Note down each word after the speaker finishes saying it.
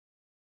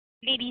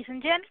Ladies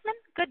and gentlemen,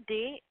 good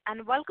day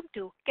and welcome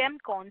to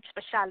Chemcon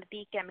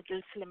Speciality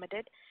Chemicals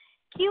Limited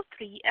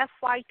Q3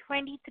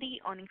 FY23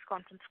 earnings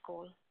conference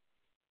call.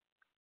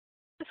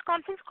 This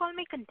conference call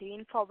may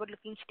contain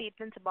forward-looking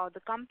statements about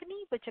the company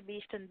which are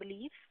based on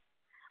beliefs,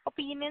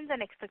 opinions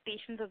and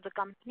expectations of the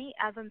company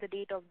as on the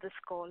date of this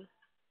call.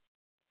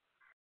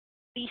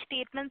 These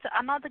statements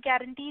are not the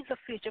guarantees of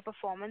future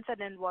performance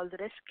and involve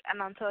risks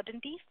and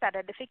uncertainties that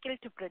are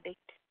difficult to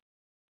predict.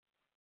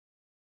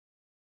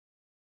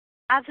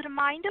 As a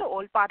reminder,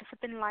 all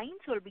participant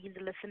lines will be in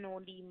the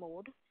listen-only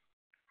mode,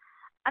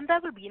 and there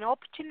will be an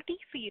opportunity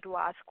for you to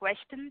ask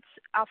questions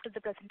after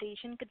the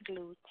presentation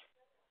concludes.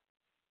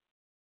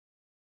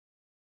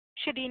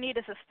 Should you need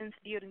assistance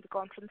during the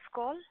conference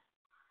call,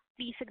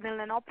 please signal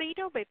an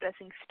operator by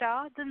pressing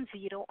star then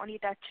 0 on your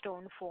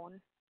touch-tone phone.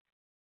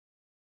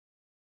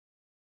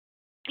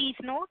 Please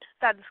note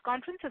that this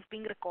conference is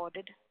being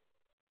recorded.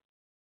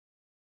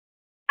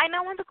 I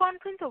now hand the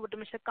conference over to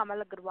Mr.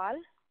 Kamal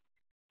Agarwal,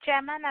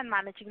 Chairman and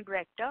Managing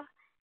Director,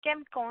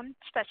 Chemcon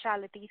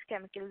Speciality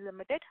Chemicals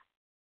Limited.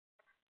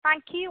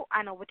 Thank you,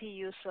 and over to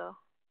you, sir.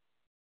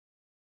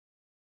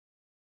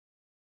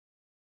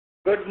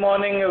 Good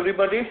morning,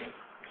 everybody.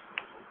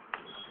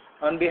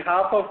 On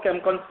behalf of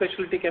Chemcon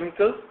Speciality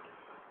Chemicals,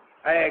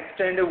 I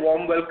extend a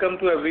warm welcome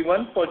to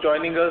everyone for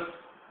joining us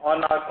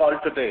on our call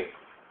today.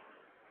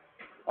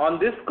 On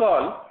this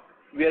call,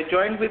 we are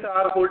joined with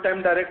our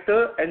whole-time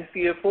Director and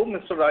CFO,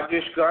 Mr.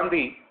 Rajesh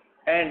Gandhi,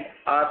 and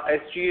our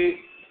SGA,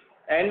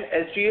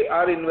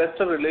 our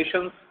Investor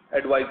Relations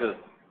Advisor.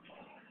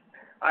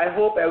 I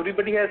hope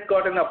everybody has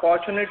got an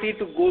opportunity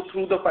to go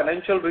through the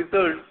financial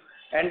results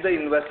and the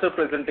investor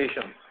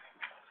presentation,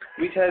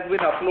 which has been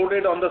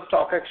uploaded on the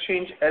stock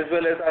exchange as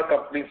well as our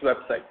company's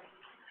website.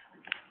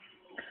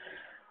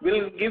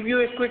 We'll give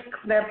you a quick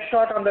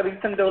snapshot on the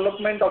recent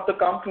development of the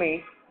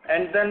company,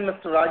 and then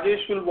Mr.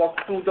 Rajesh will walk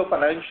through the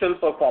financial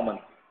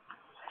performance.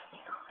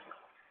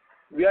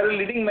 We are a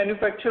leading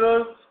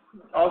manufacturer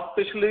of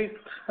specialty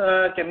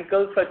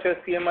chemicals such as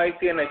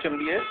CMIC and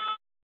HMDS,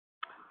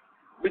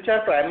 which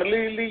are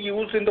primarily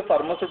used in the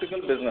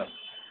pharmaceutical business.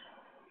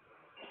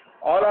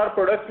 All our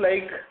products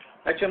like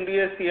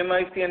HMDS,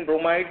 CMIC and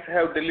bromides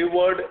have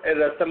delivered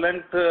a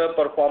excellent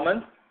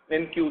performance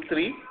in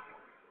Q3.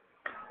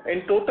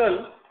 In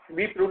total,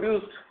 we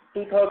produced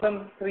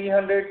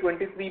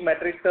 2,323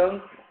 metric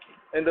tons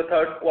in the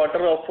third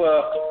quarter of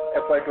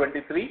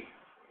FY23,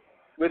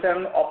 with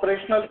an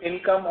operational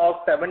income of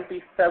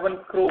 77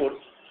 crores,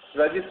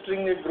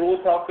 registering a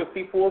growth of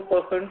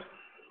 54%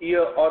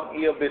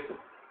 year-on-year basis.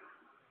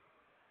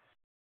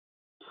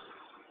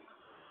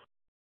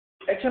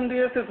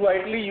 HMDS is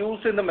widely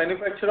used in the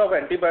manufacture of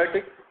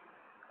antibiotics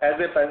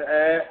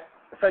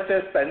such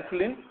as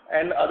penicillin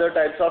and other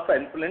types of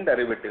penicillin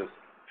derivatives.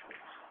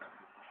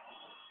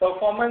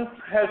 Performance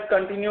has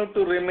continued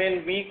to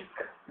remain weak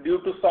due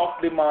to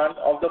soft demand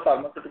of the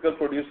pharmaceutical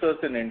producers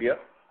in India.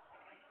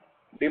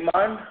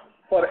 Demand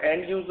for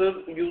end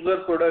user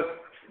products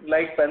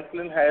like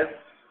penicillin has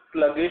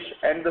sluggish,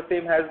 and the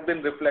same has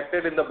been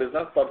reflected in the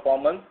business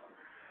performance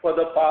for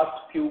the past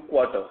few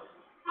quarters.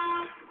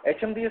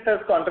 HMDS has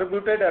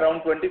contributed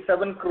around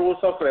 27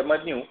 crores of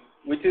revenue,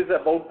 which is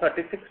about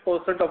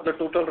 36% of the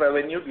total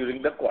revenue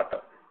during the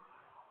quarter.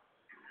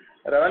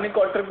 Revenue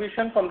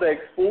contribution from the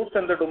exports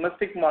and the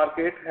domestic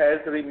market has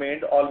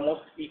remained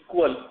almost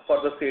equal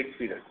for the same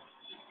period.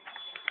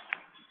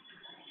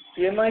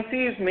 CMIC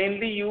is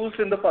mainly used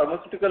in the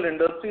pharmaceutical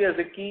industry as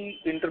a key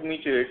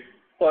intermediate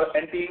for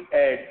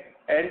anti-AIDS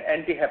and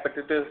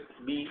anti-hepatitis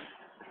B,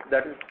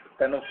 that is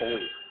tenofovir.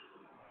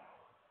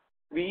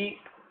 There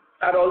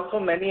are also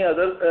many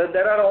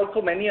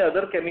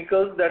other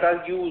chemicals that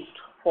are used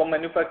for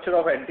manufacture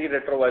of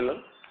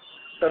antiretroviral.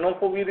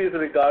 Tenofovir is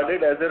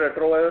regarded as a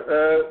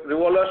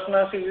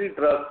revolutionary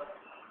drug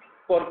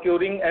for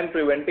curing and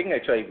preventing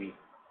HIV.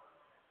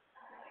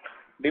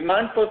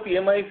 Demand for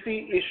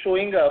CMIC is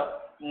showing up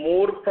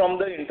more from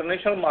the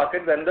international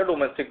market than the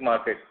domestic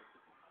market.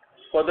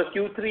 For the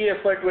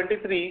Q3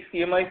 FY23,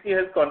 CMIC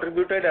has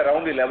contributed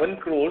around 11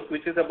 crores,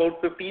 which is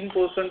about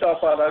 15%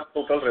 of our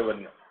total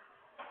revenue.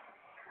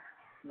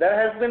 There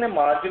has been a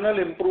marginal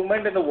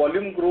improvement in the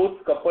volume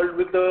growth coupled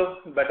with the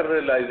better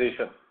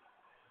realization.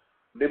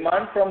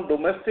 Demand from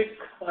domestic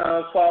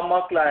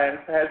pharma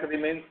clients has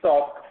remained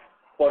soft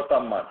for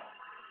some months,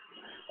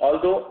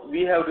 although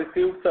we have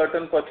received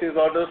certain purchase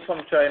orders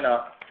from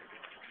China,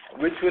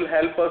 which will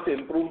help us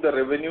improve the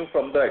revenue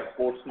from the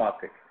exports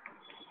market.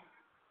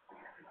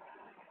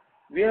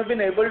 We have been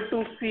able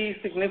to see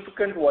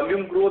significant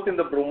volume growth in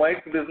the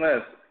bromide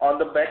business on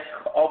the back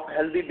of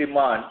healthy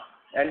demand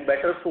and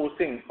better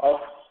sourcing of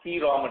key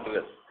raw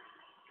materials.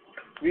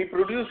 We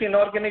produce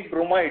inorganic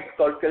bromides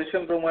called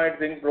calcium bromide,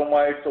 zinc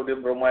bromide,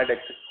 sodium bromide,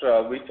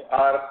 etc., which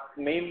are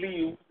mainly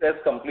used as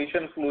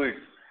completion fluids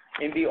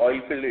in the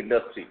oil field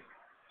industry.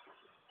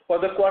 For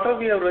the quarter,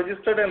 we have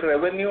registered a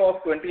revenue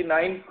of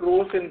 29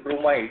 crores in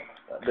bromide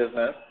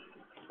business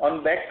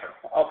on back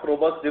of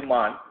robust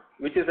demand,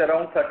 which is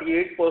around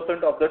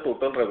 38% of the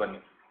total revenue.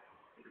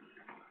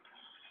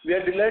 We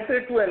are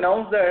delighted to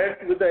announce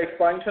that with the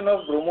expansion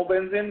of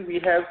bromobenzene, we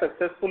have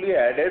successfully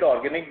added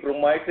organic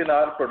bromides in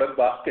our product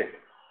basket.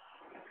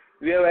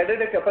 We have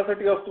added a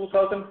capacity of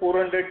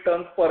 2,400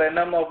 tons per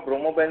annum of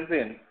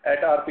bromobenzene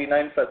at our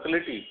P9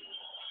 facility.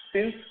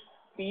 Since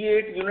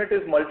P8 unit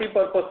is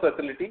multi-purpose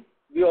facility,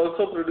 we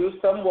also produce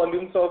some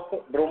volumes of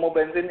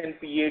bromobenzene in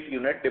P8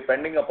 unit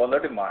depending upon the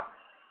demand.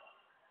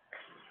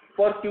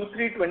 For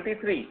Q3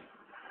 23,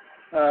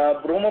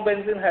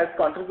 bromobenzene has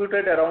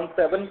contributed around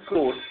 7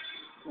 crores,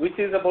 which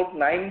is about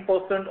 9%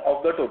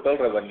 of the total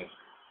revenue.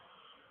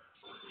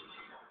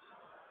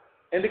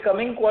 In the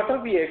coming quarter,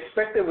 we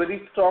expect a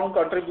very strong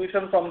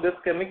contribution from this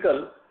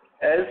chemical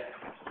as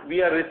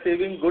we are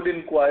receiving good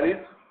inquiries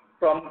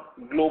from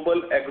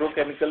global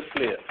agrochemical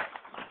players.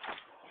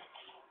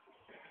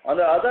 On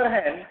the other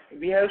hand,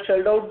 we have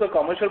shelled out the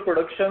commercial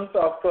productions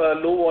of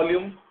low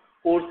volume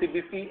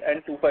 4-CBC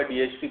and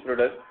 2,5-DHT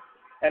products,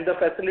 and the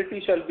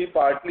facility shall be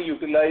partly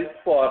utilized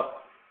for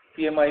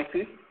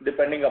CMIC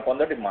depending upon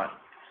the demand.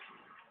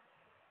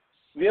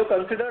 We have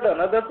considered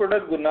another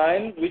product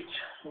guanine which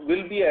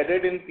will be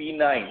added in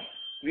P9.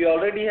 We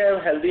already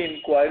have healthy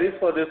inquiries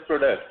for this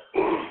product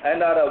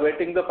and are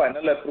awaiting the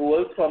final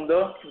approvals from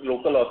the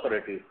local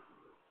authorities.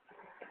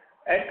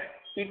 At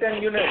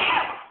P10 unit,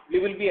 we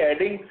will be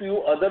adding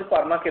few other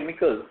pharma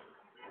chemicals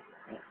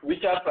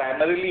which are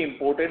primarily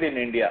imported in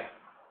India.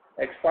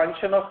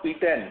 Expansion of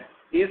P10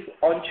 is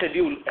on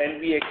schedule and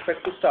we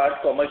expect to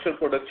start commercial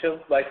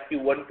productions by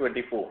Q1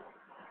 24.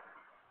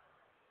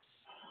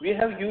 We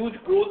have huge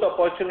growth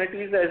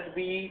opportunities as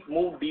we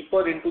move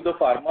deeper into the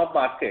pharma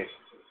market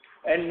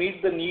and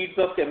meet the needs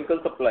of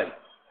chemical supply.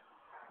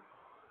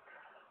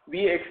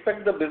 We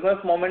expect the business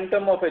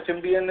momentum of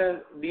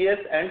HMDS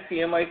and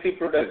CMIC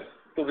products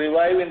to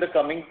revive in the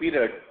coming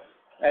period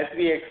as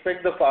we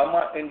expect the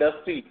pharma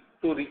industry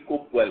to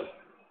recoup well.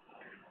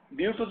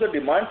 Due to the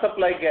demand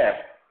supply gap,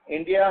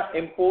 India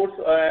imports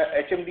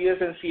HMDS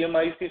and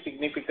CMIC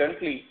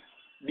significantly.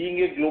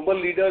 Being a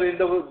global leader in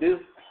this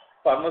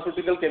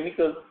pharmaceutical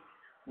chemicals,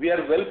 we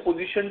are well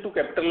positioned to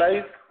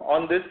capitalize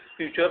on this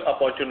future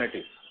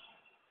opportunity.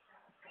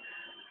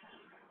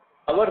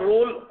 Our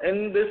role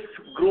in this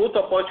growth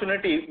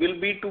opportunity will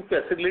be to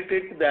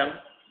facilitate them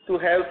to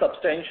have a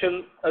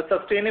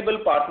sustainable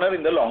partner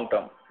in the long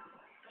term.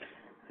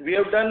 We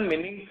have done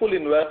meaningful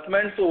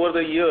investments over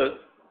the years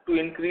to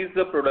increase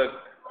the product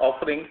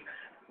offerings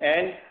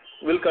and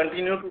will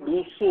continue to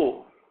do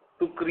so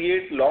to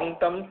create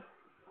long-term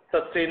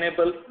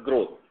sustainable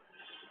growth.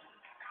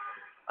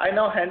 I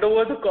now hand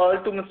over the call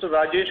to Mr.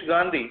 Rajesh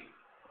Gandhi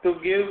to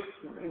give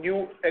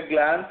you a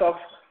glance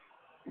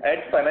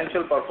at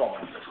financial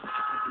performance.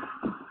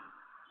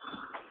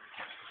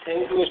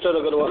 Thank you, Mr.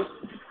 Agarwal.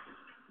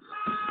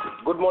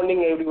 Good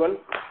morning, everyone.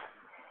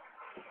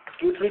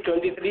 Q3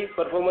 23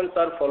 performance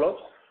are follows.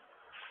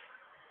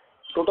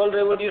 Total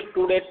revenue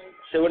stood at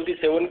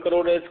 77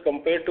 crore as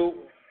compared to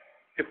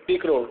 50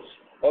 crores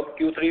of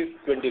Q3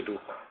 22.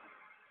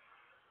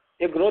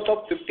 A growth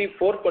of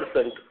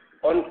 54%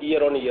 on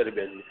year-on-year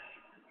basis.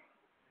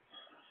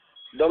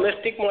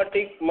 Domestic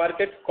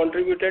market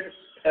contributed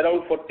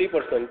around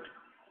 40%,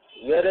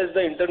 whereas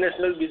the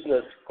international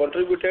business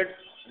contributed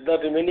the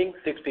remaining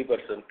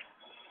 60%.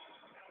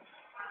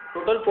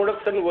 Total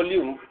production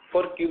volume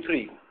for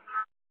Q3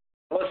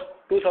 was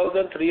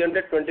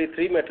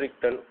 2,323 metric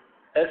ton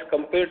as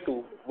compared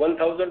to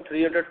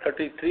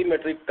 1,333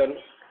 metric ton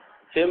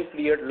same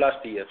period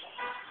last year.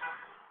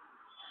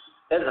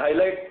 As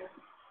highlighted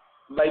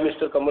by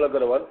Mr. Kamal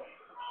Agarwal,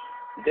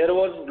 there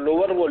was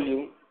lower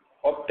volume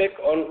uptake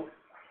on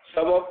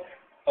some of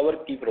our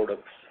key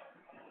products.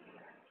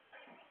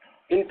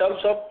 In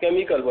terms of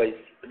chemical-wise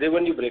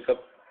revenue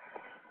breakup,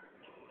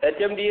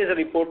 HMDS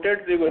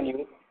reported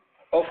revenue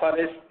of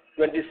Rs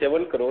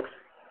 27 crores,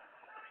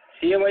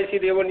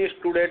 CMIC revenue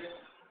stood at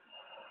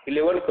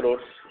 11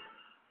 crores,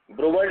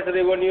 bromides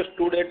revenue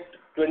stood at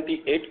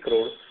 28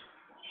 crores,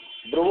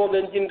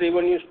 bromobenzene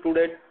revenue stood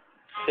at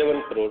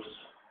 7 crores.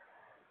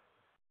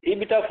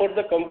 EBITDA for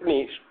the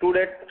company stood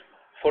at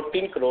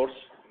 14 crores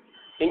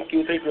in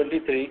Q3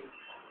 23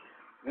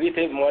 with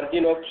a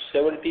margin of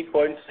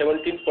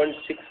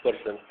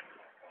 17.6%.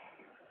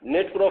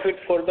 Net profit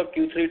for the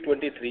Q3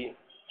 23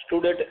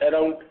 stood at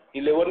around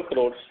 11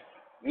 crores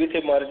with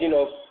a margin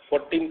of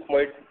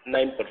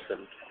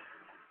 14.9%.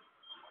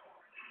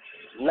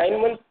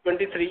 9 months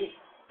 23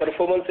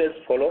 performance as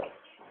follows.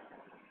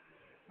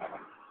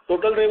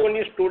 Total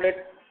revenue stood at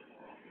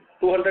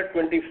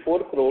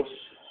 224 crores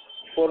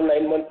for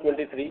 9 months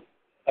 23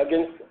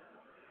 against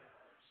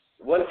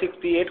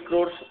 168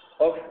 crores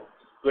of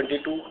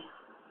 22,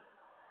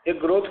 a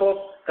growth of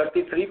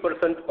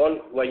 33%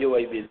 on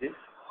YOY basis.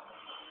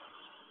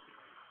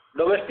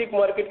 Domestic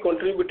market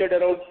contributed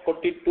around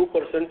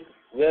 42%,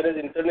 whereas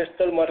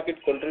international market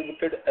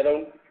contributed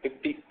around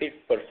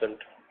 58%.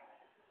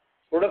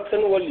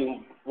 Production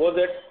volume was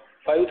at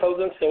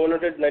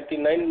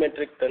 5,799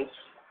 metric tons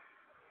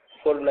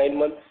for 9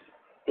 months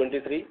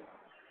 23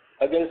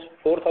 against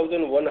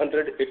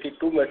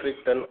 4,182 metric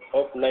ton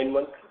of 9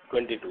 months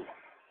 22.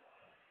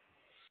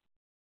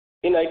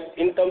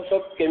 In terms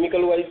of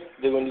chemical-wise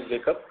revenue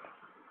breakup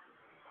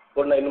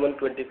for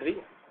 9/1/23,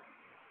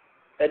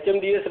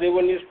 HMDS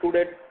revenue stood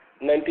at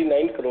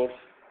 99 crores,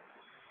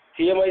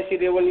 CMIC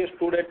revenue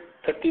stood at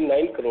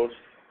 39 crores,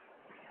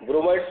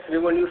 bromides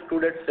revenue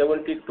stood at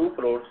 72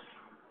 crores,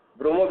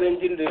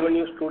 bromobenzene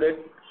revenue stood at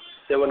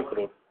 7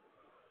 crores.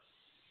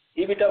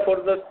 EBITDA for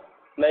the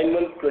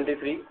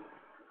 9/1/23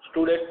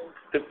 stood at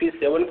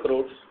 57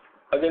 crores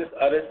against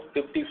Rs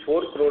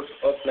 54 crores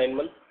of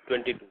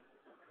 9/1/22.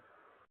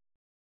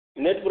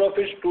 Net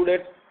profit stood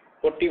at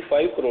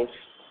 45 crores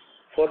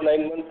for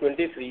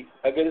 9/1/23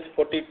 against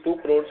 42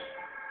 crores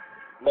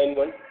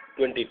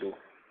 9/1/22.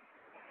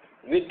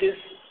 With this,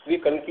 we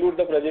conclude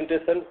the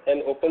presentation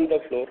and open the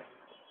floor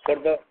for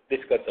the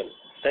discussion.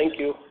 Thank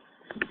you.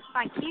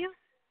 Thank you.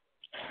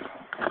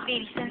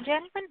 Ladies and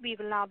gentlemen, we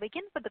will now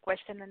begin with the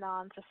question and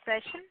answer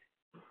session.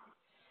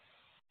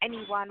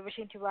 Anyone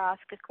wishing to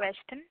ask a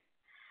question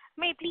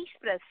may please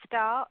press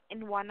star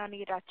and one on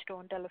your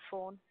touchtone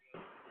telephone.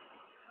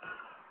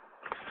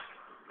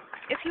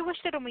 If you wish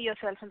to remove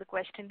yourself from the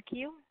question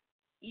queue,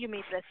 you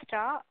may press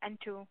star and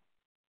two.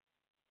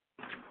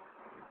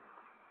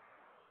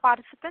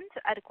 Participants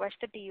are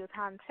requested to use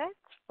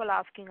handsets while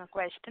asking a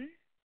question.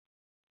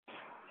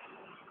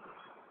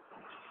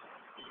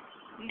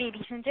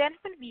 Ladies and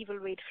gentlemen, we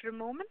will wait for a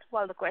moment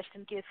while the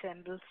question queue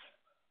assembles.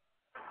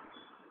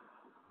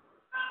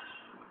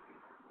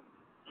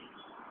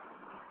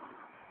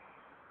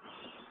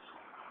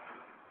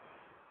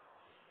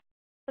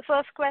 The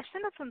first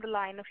question is from the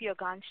line of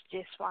Yogansh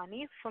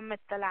Jeswani from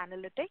Mittal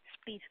Analytics.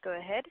 Please go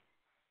ahead.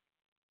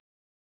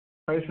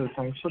 Hi sir,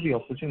 thanks for the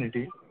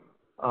opportunity.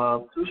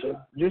 Sir,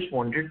 just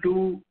wanted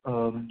to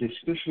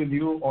discuss with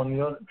you on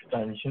your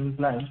expansion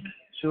plan.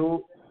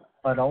 So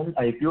around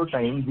IPO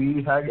time,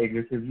 we had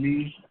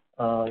aggressively,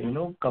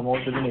 come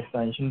out with an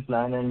expansion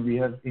plan and we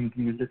have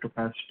increased the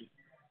capacity.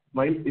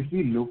 While if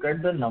we look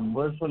at the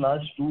numbers for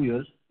last 2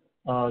 years,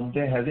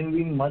 there hasn't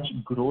been much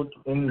growth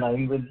in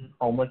line with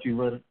how much you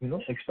were,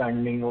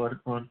 expanding or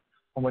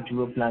how much you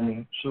were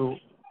planning. So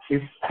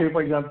if, say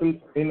for example,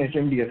 in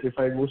HMDS, if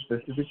I go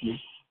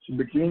specifically, so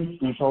between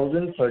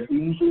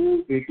 2013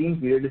 to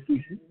 18 period, if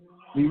we see,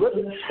 we were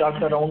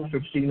stuck around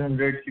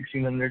 1500,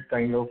 1600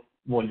 kind of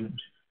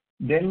volumes.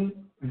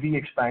 Then we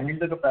expanded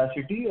the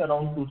capacity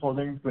around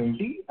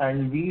 2020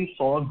 and we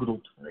saw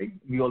growth, right?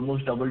 We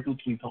almost doubled to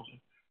 3000.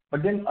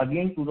 But then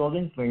again,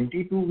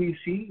 2022, we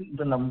see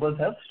the numbers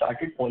have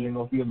started falling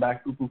off. We are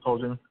back to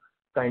 2000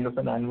 kind of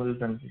an annual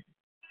run rate.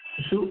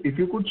 So if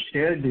you could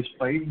share,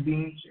 despite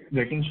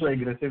getting so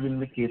aggressive in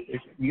the case,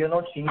 if we are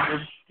not seeing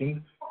those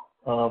things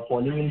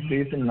falling in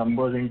place in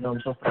numbers in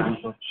terms of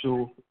ramp-up.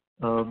 So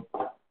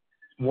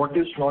what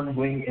is not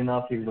going in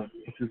our favor?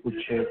 If you could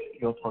share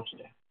your thoughts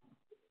there.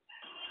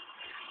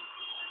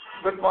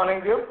 Good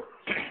morning, dear.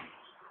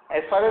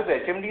 As far as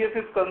HMDS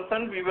is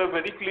concerned, we were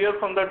very clear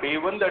from the day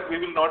one that we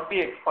will not be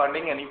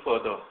expanding any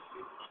further.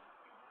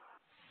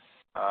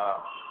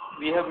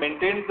 We have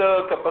maintained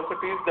the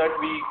capacities that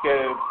we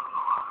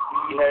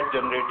had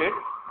generated.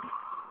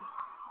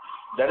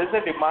 There is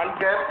a demand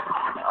gap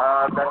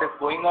that is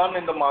going on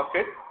in the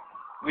market,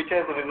 which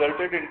has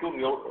resulted into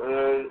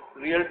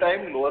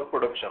real-time lower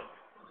production.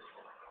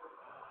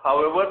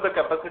 However, the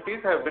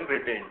capacities have been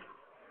retained.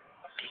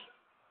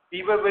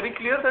 We were very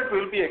clear that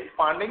we will be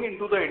expanding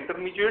into the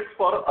intermediates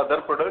for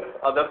other products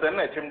other than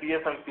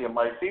HMDS and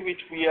CMIC, which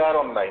we are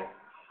online.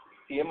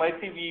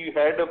 CMIC, we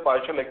had a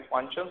partial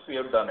expansion, we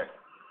have done it.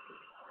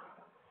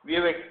 We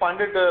have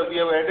expanded, we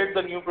have added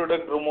the new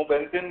product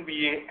bromobenzene,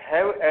 we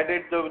have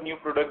added the new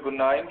product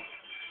guanine,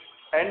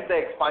 and the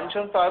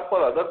expansions are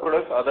for other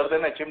products other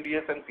than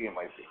HMDS and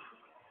CMIC.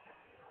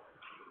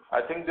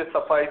 I think this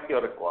suffices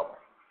your requirement.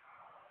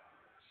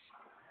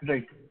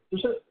 Right. So,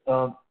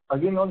 sir,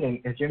 again on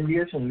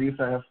HMDS only, if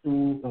I have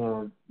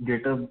to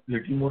get a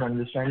little more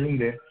understanding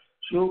there.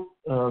 So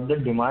the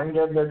demand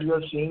gap that you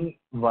are seeing,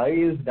 why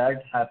is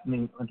that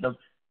happening?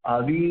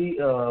 Are we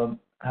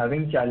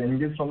having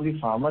challenges from the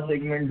pharma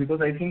segment?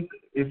 Because I think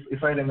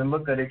if I remember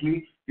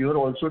correctly, you are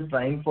also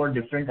trying for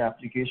different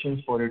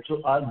applications for it.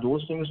 So are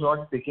those things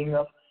not picking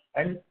up?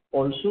 And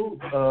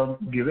also,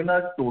 given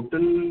our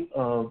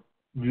total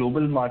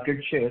global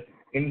market share,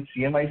 in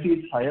CMIC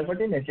it's higher,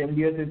 but in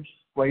HMDS it's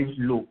quite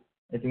low.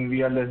 I think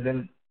we are less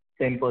than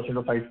 10% or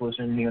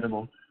 5% near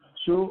about.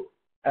 So,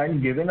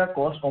 and given our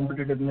cost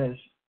competitiveness,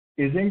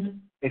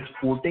 isn't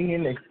exporting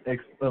an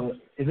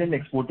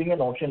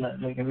option?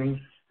 Like, I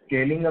mean,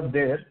 scaling up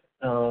there,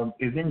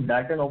 isn't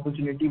that an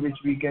opportunity which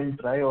we can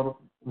try, or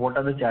what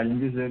are the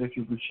challenges there, if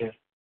you could share?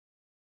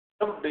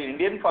 The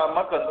Indian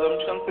pharma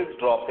consumption is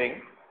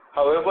dropping.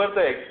 However,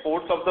 the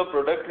exports of the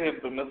product,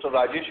 Mr.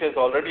 Rajesh has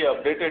already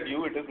updated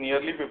you, it is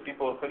nearly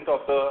 50%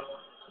 of the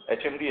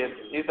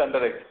HMDS is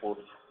under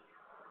exports.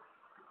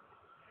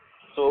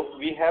 So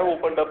we have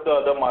opened up the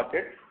other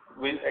markets.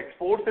 With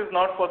exports is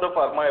not for the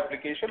pharma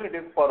application, it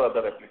is for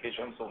other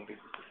applications only.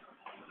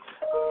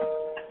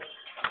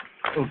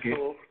 Okay.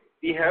 So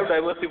we have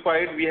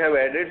diversified, we have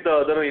added the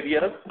other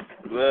areas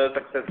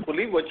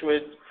successfully, which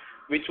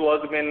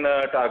was been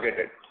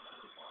targeted.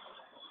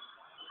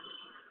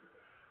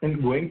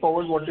 And going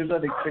forward, what is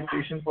our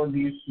expectation for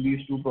these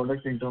two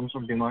products in terms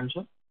of demand,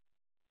 sir?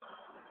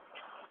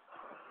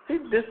 See,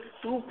 these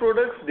two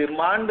products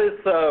demand is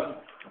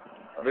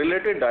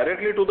related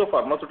directly to the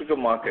pharmaceutical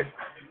market.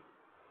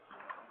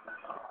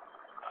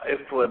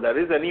 If there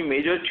is any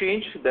major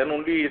change, then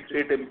only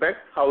it impacts.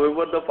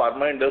 However, the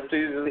pharma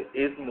industry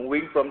is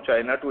moving from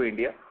China to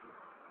India,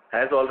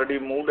 has already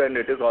moved, and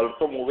it is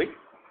also moving.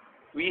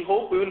 We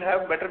hope we will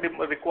have better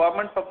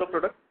requirements of the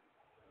product.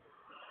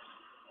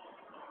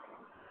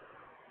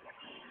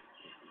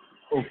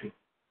 Okay,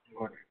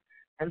 got it.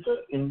 And sir,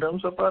 in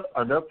terms of our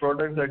other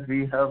products that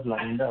we have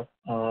lined up,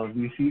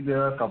 we see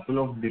there are a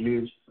couple of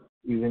delays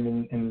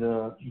even in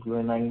the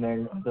guanine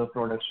and other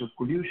products. So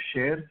could you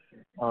share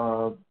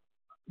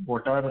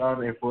what are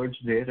our efforts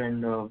there,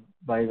 and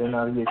by when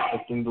are we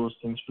expecting those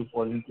things to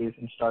fall in place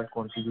and start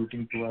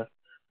contributing to our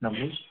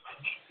numbers?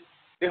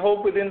 We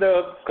hope within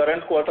the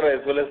current quarter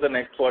as well as the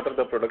next quarter,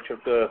 the product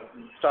should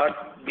start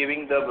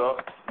giving the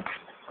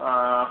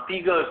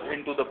figures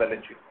into the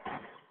balance sheet.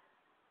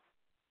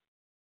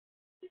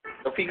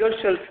 The figures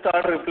shall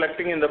start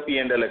reflecting in the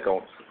P&L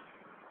accounts.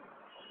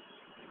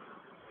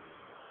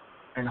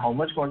 And how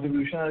much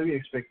contribution are we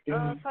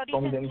expecting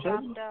from them, sir?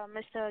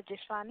 Mr.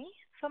 Jishwani.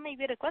 So may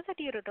we request that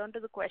you return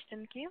to the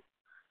question queue?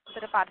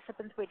 There are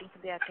participants waiting for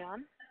their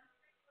turn.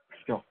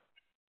 Sure.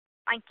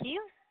 Thank you.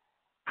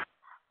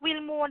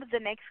 We'll move on to the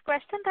next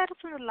question. That is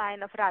from the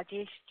line of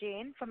Rajesh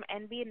Jain from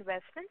NB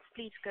Investments.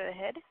 Please go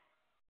ahead.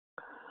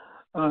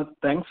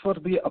 Thanks for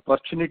the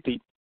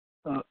opportunity.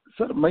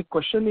 Sir, my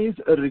question is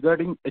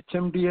regarding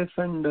HMDS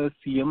and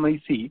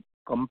CMIC.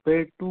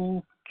 Compared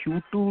to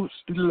Q2,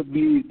 still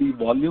the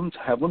volumes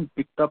haven't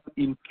picked up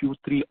in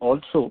Q3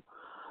 also.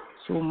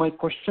 So my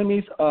question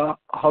is,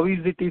 how is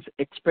it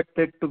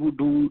expected to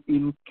do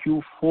in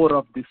Q4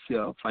 of this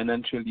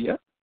financial year?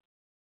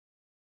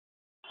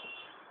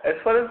 As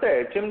far as the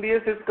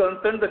HMDS is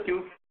concerned, the Q4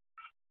 will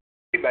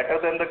be better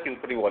than the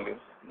Q3 volume.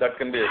 That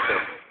can be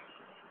assured.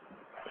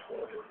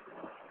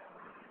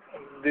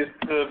 This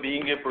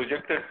being a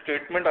projected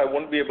statement, I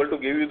won't be able to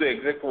give you the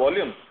exact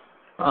volume.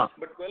 But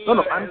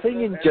no, I'm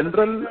saying in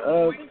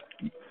general,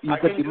 is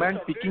the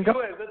demand picking up?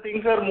 As the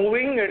things are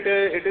moving,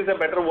 it is a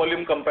better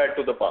volume compared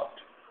to the past.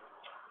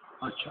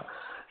 Achha.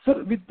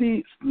 Sir, with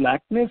the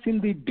slackness in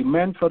the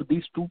demand for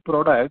these two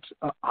products,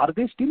 are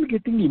they still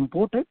getting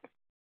imported?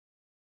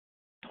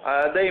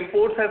 The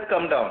imports has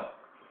come down.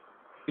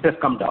 It has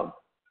come down?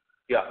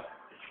 Yeah.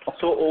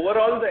 So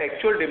overall, the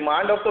actual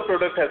demand of the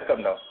product has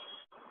come down.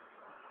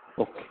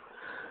 Okay.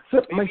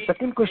 Sir, my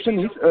second question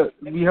is,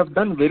 we have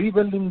done very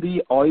well in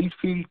the oil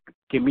field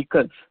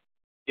chemicals.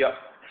 Yeah.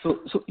 So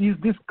is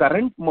this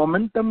current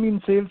momentum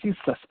in sales is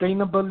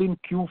sustainable in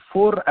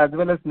Q4 as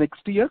well as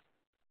next year?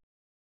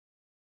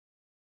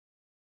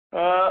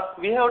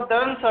 We have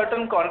done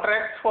certain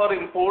contracts for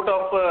import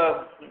of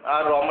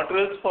our raw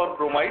materials for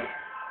bromide.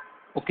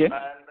 Okay. And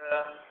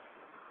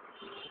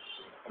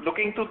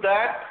looking to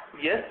that,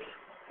 yes,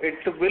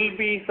 it will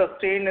be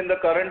sustained in the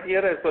current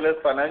year as well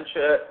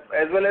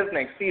as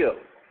next year.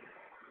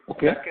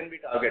 Okay. That can be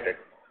targeted.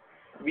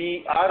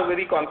 We are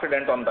very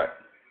confident on that.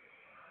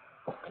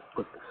 Okay,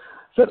 good.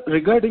 Sir,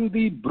 regarding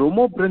the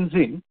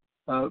bromobenzene,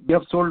 we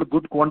have sold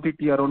good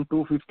quantity around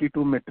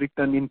 252 metric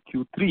ton in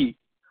Q3.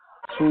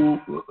 So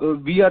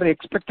we are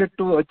expected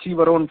to achieve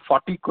around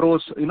 40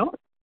 crores,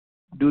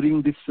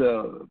 during this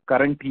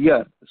current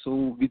year.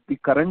 So with the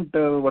current,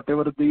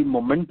 whatever the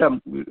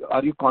momentum,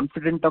 are you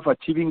confident of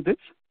achieving this?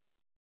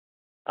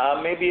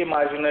 Maybe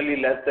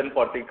marginally less than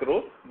 40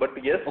 crores, but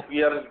yes,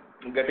 we are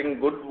getting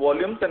good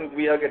volumes and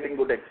we are getting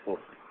good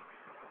exports.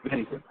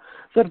 Very good.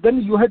 Sir,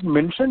 then you had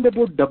mentioned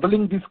about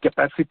doubling this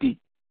capacity,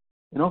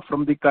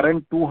 from the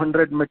current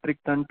 200 metric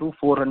ton to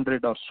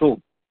 400 or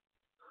so.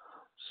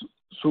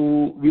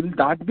 So will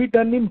that be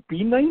done in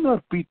P9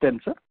 or P10,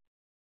 sir?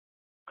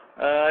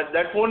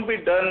 That won't be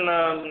done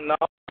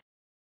now.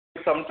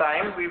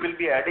 Sometime we will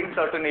be adding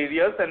certain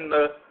areas and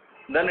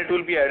then it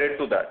will be added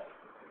to that.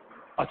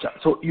 Achha,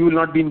 so you will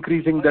not be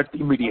increasing that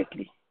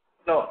immediately?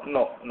 No.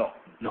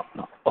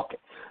 Okay.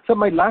 So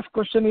my last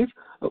question is,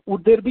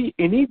 would there be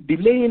any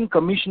delay in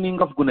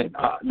commissioning of guanine?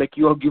 Like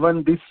you have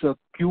given this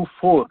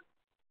Q4,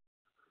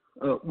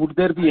 would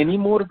there be any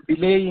more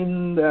delay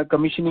in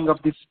commissioning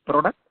of this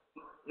product?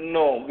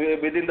 No,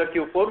 within the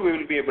Q4 we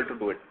will be able to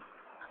do it.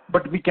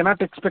 But we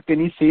cannot expect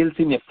any sales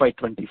in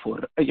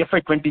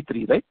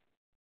FY23, right?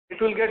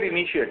 It will get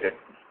initiated.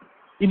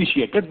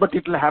 Initiated, but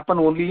it will happen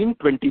only in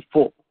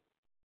 24.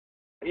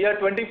 Yeah,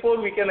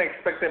 24 we can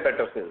expect a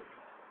better sales.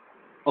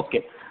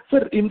 Okay.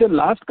 Sir, in the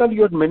last call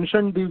you had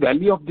mentioned the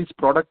value of this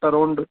product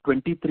around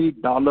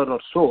 $23 or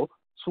so.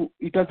 So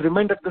it has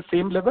remained at the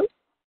same level?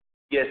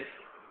 Yes.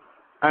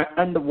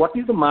 And what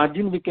is the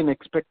margin we can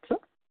expect, sir?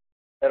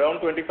 Around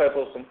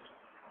 25%.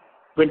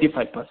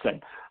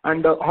 25%.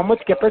 And how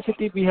much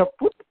capacity we have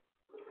put?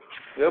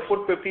 We have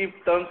put 50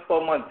 tons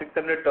per month,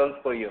 600 tons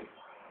per year.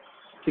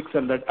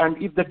 600.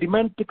 And if the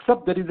demand picks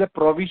up, there is a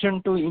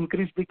provision to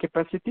increase the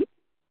capacity?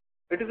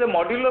 It is a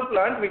modular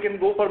plant. We can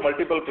go for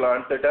multiple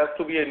plants. It has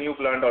to be a new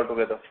plant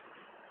altogether.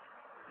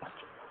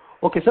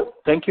 Okay, sir.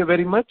 Thank you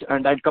very much,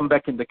 and I'll come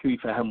back in the queue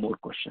if I have more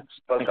questions.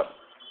 Welcome.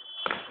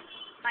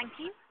 Thank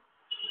you.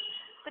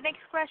 The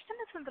next question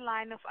is from the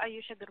line of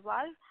Ayush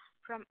Agarwal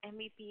from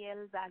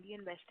MEPL Value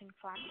Investing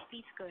Fund.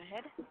 Please go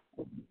ahead.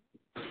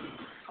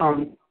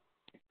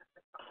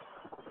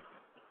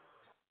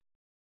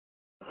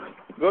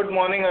 Good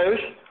morning,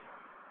 Ayush.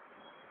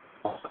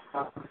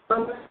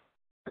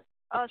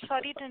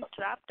 Sorry to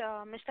interrupt.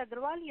 Mr.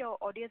 Agarwal, your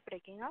audio is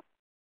breaking up.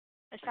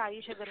 Mr.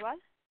 Ayush Agarwal?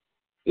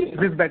 Is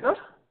this better?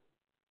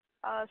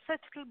 Sir,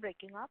 it's still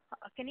breaking up.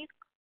 Can you...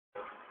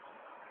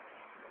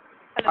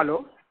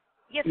 Hello?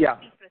 Yes, Yeah.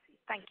 please proceed.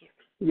 Thank you.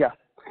 Yeah.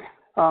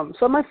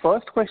 So my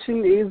first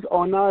question is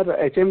on our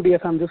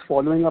HMDS. I'm just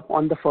following up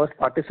on the first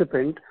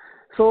participant.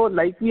 So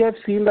like we have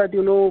seen that,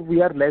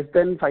 we are less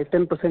than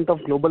 5-10%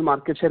 of global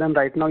market share, and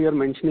right now you're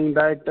mentioning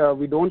that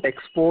we don't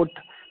export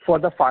for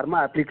the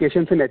pharma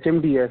applications in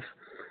HMDS.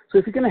 So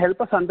if you can help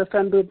us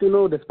understand that,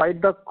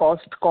 despite the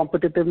cost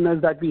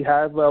competitiveness that we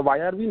have, why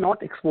are we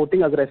not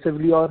exporting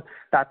aggressively or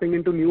tapping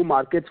into new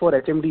markets for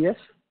HMDS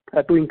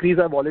to increase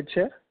our wallet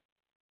share?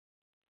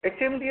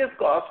 HMDS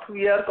cost,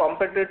 we are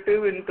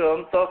competitive in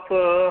terms of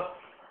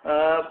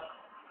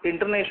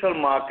international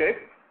market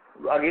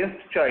against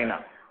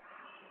China.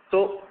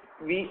 So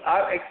we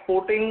are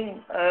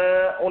exporting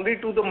only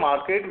to the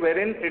market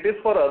wherein it is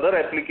for other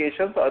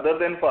applications other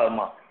than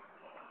pharma.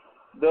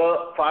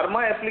 The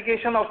pharma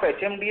application of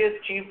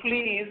HMDS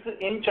chiefly is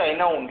in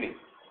China only.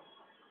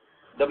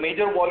 The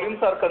major volumes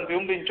are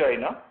consumed in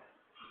China.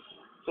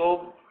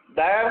 So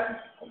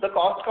there the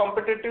cost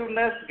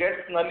competitiveness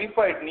gets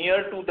nullified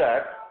near to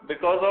that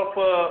because of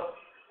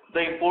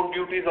the import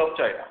duties of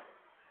China.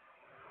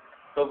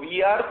 So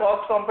we are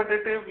cost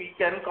competitive, we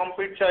can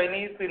compete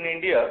Chinese in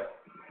India,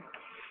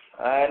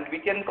 and we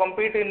can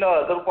compete in the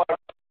other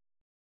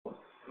parts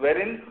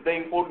wherein the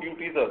import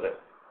duties are there.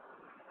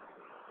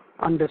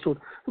 Understood.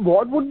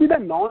 What would be the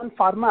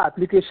non-pharma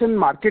application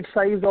market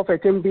size of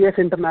HMDS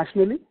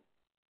internationally?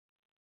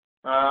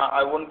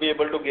 I won't be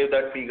able to give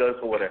that figures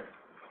over it.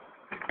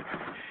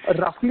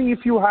 Roughly,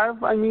 if you have,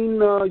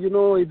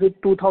 is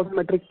it 2,000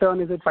 metric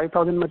ton? Is it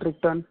 5,000 metric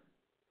ton?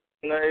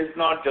 No, it's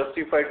not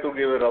justified to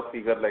give a rough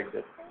figure like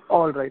this.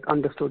 All right,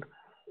 understood.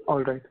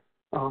 All right.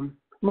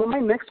 My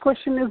next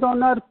question is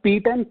on our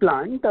P10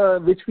 plant,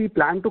 which we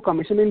plan to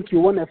commission in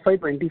Q1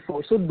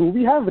 FY24. So do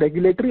we have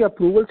regulatory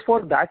approvals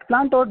for that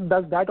plant, or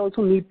does that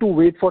also need to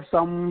wait for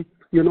some,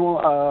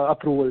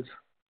 approvals?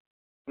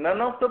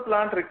 None of the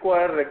plant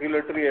require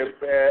regulatory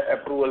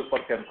approval for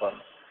Chemcon.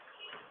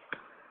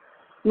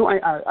 No,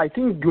 I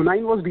think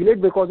Q9 was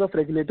delayed because of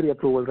regulatory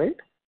approval, right?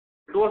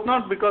 It was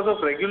not because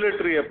of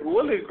regulatory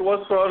approval, it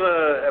was for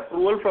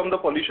approval from the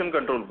Pollution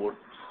Control Board.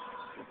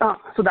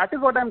 So that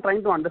is what I'm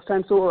trying to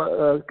understand.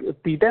 So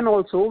P10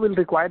 also will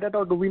require that,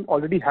 or do we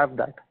already have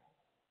that?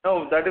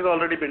 No, that has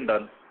already been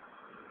done.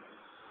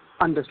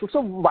 Understood.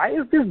 So why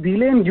is this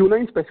delay in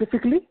Q9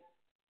 specifically?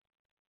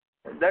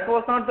 That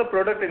was not the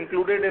product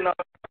included in our...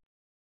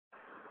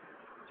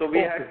 So we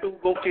had to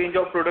go change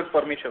of product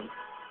permission.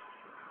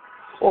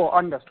 Oh,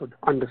 understood.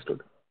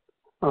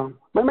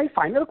 My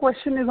final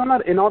question is on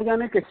our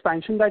inorganic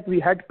expansion that we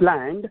had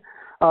planned.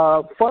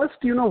 First,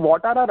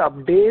 what are our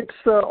updates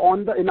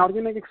on the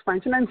inorganic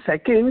expansion? And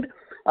second,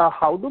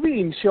 how do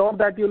we ensure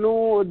that,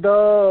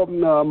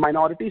 the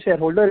minority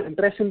shareholder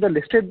interest in the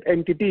listed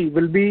entity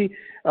will be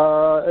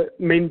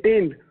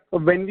maintained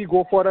when we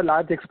go for a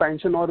large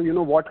expansion, or,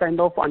 what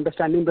kind of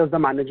understanding does the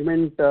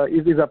management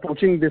is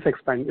approaching this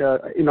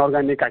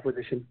inorganic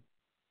acquisition?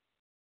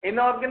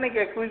 Inorganic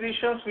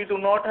acquisitions, we do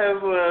not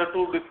have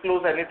to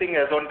disclose anything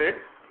as on date.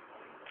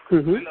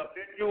 Mm-hmm. We'll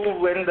update you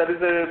when there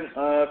is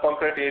a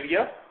concrete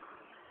area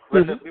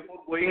before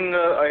going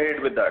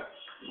ahead with that.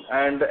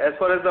 And as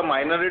far as the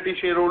minority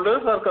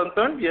shareholders are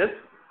concerned, yes,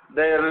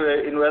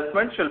 their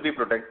investment shall be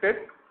protected,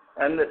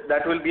 and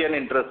that will be an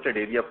interested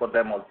area for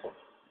them also.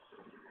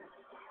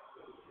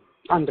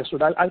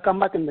 Understood. I'll come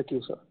back in the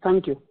queue, sir.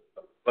 Thank you.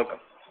 Welcome.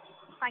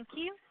 Thank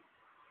you.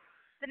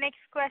 The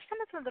next question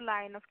is on the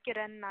line of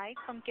Kiran Naik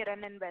from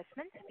Kiran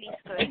Investments. Please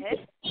go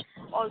ahead.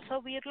 Also,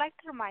 we would like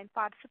to remind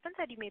participants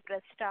that you may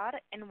press star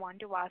and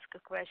want to ask a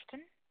question.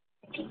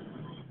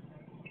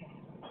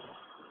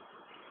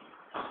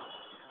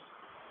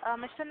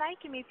 Mr. Naik,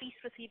 you may please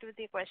proceed with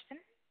your question.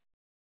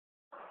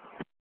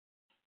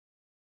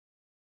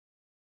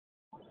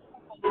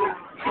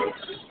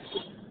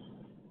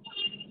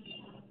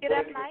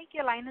 Kiran Naik,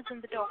 your line is in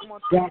the talk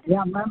mode.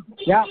 Yeah, ma'am.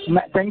 Yeah,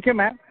 thank you,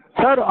 ma'am.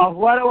 Sir,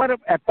 who are our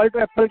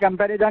apple-to-apple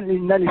comparison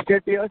in the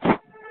listed peers?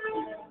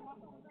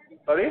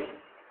 Sorry?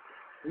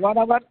 What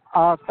are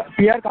our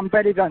peer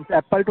comparisons,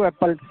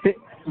 apple-to-apple,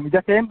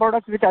 the same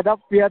products which other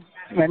peers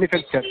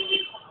manufacture?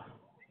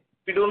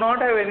 We do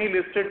not have any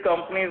listed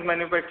companies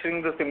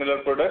manufacturing the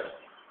similar products.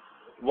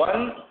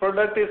 One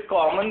product is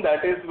common,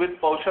 that is with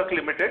Paushak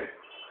Limited,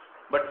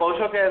 but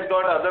Paushak has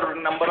got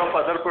number of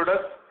other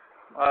products.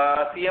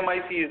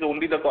 CMIC is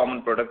only the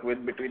common product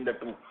between the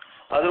two.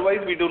 Otherwise,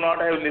 we do not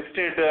have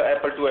listed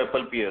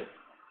apple-to-apple peers.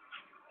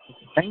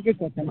 Thank you,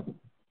 sir. Thank you.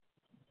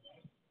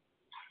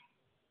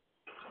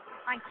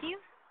 Thank you.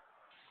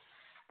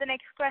 The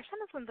next question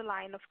is on the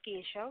line of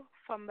Keshav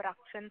from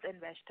Raksans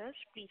Investors.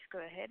 Please go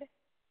ahead.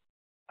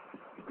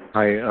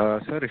 Hi,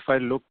 sir. If I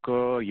look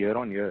year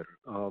on year,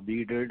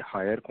 we did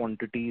higher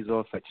quantities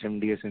of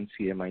HMDS and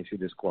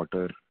CMIC this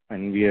quarter,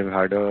 and we have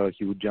had a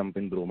huge jump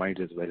in bromides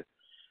as well.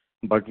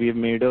 But we have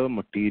made a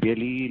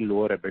materially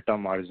lower EBITDA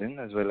margin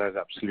as well as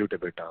absolute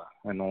EBITDA,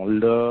 and all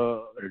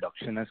the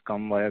reduction has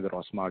come via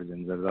gross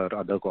margins as our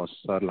other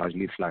costs are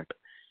largely flat.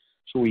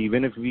 So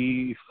even if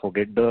we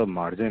forget the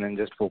margin and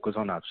just focus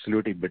on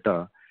absolute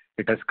EBITDA,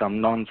 it has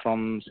come down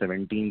from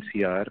 17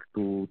 CR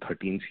to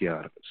 13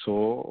 CR.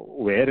 So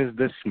where is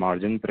this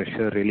margin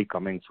pressure really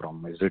coming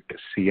from? Is it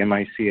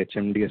CMIC,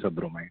 HMDS or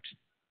bromides?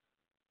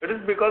 It is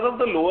because of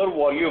the lower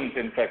volumes,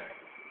 in fact.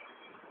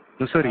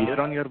 No, sir, year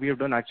on year we have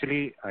done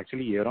actually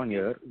year on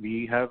year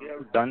we have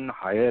done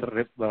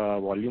higher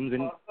volumes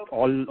in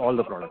all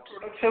the products.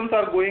 Productions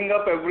are going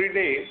up every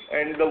day,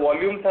 and the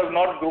volumes have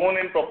not grown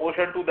in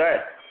proportion to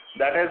that.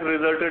 That has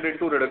resulted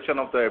into reduction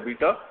of the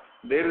EBITDA.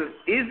 There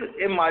is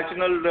a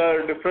marginal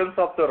difference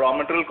of the raw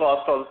material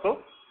cost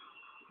also.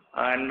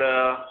 And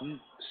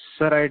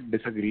sir, I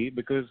disagree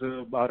because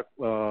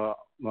our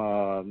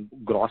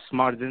gross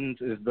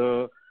margins is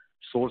the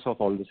source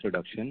of all this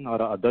reduction.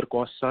 Our other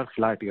costs are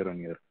flat year on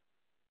year.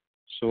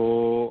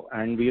 So,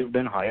 and we have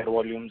done higher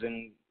volumes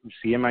in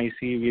CMIC.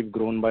 We've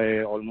grown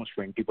by almost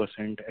 20%.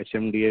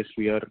 HMDS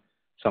we are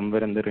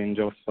somewhere in the range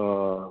of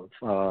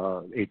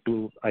 5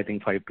 to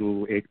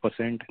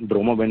 8%.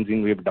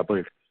 Bromobenzene we have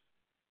doubled.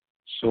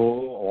 So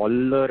all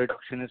the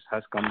reduction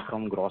has come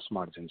from gross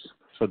margins.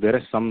 So there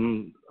is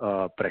some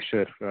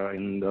pressure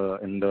in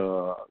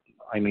the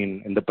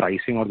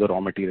pricing of the raw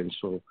materials.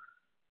 So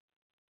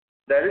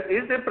there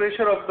is a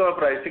pressure of the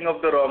pricing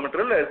of the raw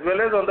material as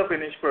well as on the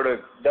finished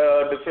product.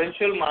 The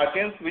differential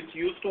margins which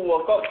used to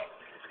work up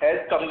has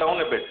come down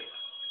a bit.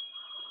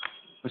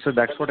 So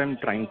that's what I'm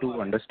trying to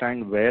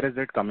understand. Where is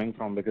it coming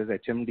from? Because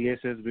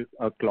HMDS is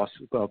a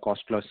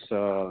cost plus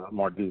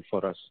model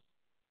for us.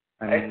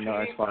 And actually,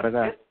 as far as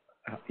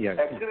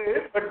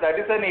accurate, but that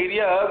is an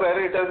area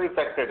where it has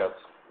affected us.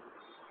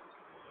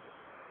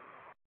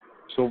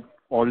 So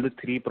all the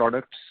three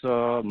products,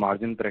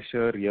 margin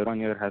pressure year on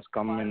year has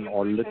come in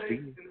all the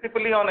three?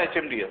 Principally on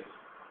HMDS.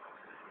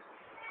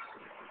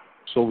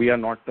 So we are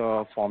not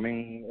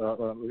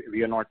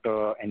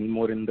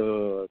anymore in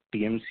the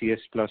TMCS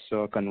plus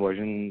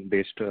conversion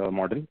based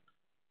model?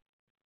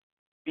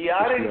 We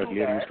are into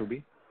earlier used to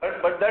be.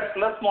 But that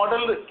plus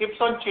model keeps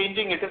on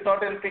changing. It is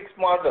not a fixed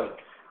model.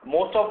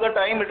 Most of the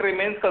time it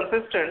remains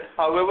consistent.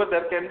 However,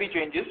 there can be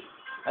changes.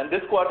 And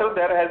this quarter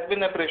there has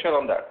been a pressure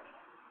on that.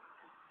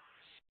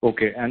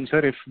 Okay. And sir,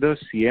 if the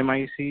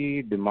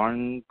CMIC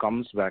demand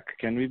comes back,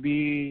 can we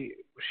be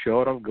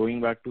sure of going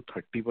back to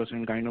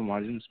 30% kind of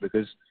margins?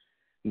 Because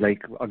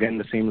like again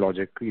the same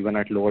logic, even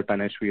at lower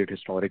tonnage we had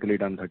historically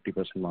done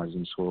 30%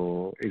 margins.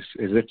 So is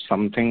it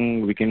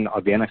something we can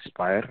again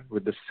aspire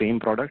with the same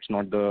products,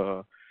 not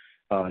the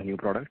new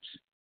products?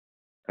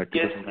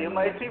 Yes,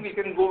 CMIC we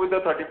can go with the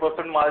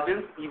 30%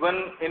 margins even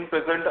in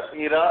present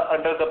era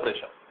under the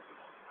pressure.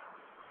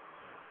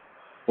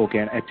 Okay,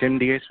 and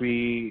HMDS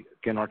we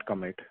cannot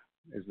commit.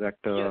 Is that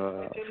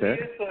yes, fair?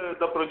 HMDS,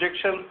 the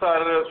projections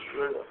are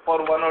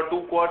for 1 or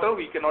 2 quarters.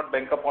 We cannot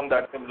bank upon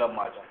that similar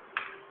margin.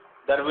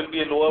 There will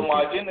be a lower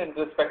margin in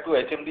respect to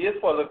HMDS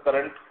for the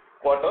current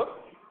quarter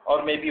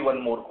or maybe one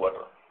more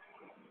quarter.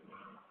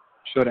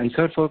 Sure. And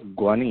sir, for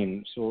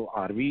guanine, so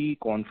are we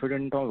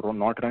confident of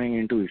not running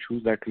into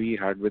issues that we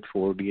had with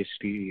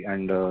 4-DHT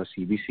and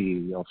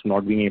CBC of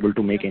not being able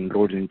to make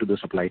inroads into the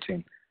supply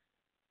chain?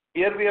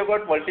 Here we have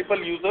got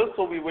multiple users,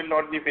 so we will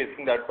not be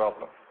facing that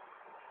problem.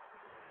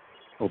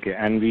 Okay,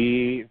 and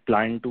we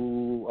plan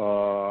to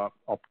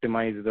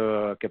optimize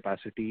the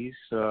capacities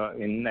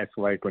in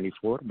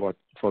FY24 both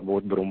for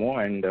both bromo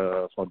and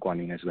for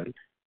guanine as well.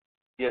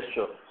 Yes,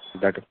 sure.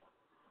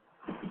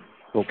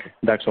 Okay,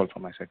 that's all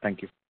from my side.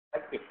 Thank you.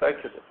 Thank you.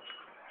 Thank you.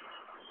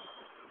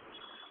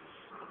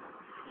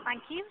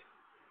 Thank you.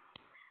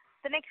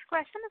 The next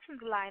question is from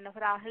the line of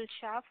Rahul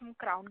Shah from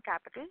Crown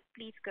Capital.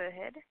 Please go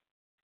ahead.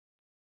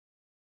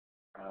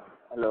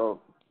 Hello.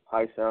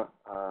 Hi, sir.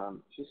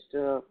 Just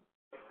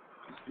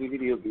give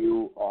you your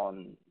view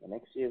on the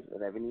next year's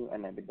revenue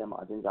and EBITDA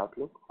margins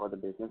outlook for the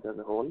business as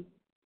a whole,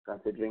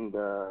 considering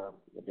the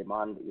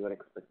demand you are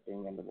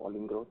expecting and the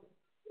volume growth.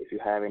 If you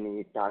have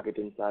any target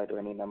insight or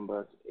any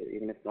numbers,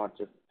 even if not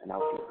just an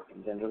outlook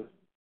in general.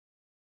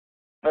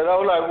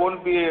 Rahul, I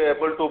won't be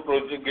able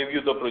to give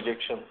you the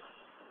projection.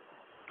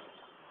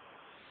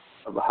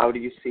 How do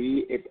you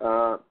see it?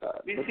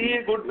 We see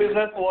a good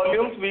business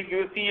volumes. We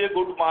see a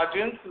good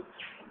margins.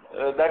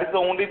 That is the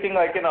only thing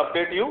I can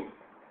update you.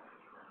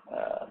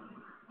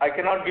 I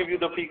cannot give you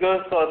the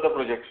figures or the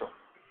projection.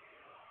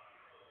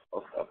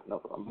 Okay, no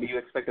problem. Do you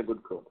expect a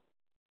good growth?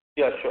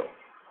 Yeah, sure.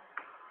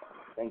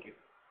 Thank you.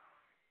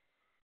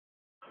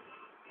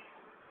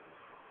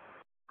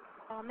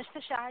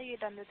 Mr. Shah, are you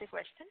done with the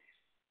question?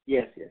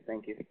 Yes,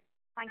 thank you.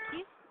 Thank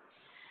you.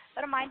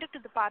 A reminder to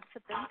the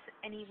participants,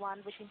 anyone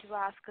wishing to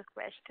ask a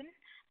question,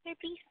 may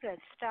please press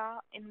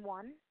star and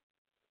 1.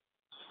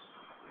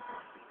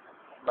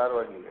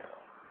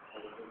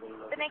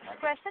 The next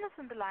question is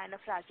from the line of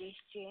Rajesh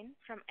Jain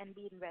from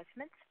NB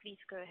Investments. Please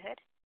go ahead.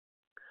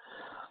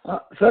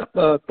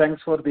 Sir,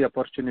 thanks for the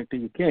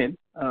opportunity again.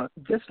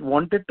 Just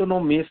wanted to know,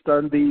 based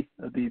on the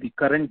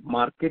current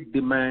market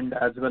demand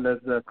as well as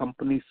the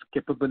company's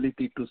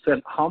capability to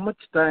sell, how much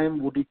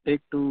time would it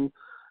take to,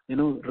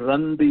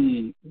 run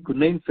the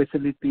Gunai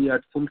facility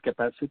at full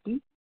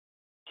capacity?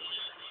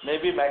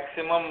 Maybe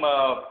maximum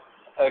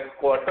a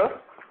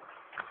quarter.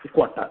 A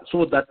quarter.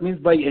 So that means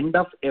by end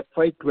of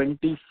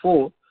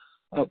FY24,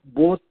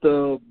 both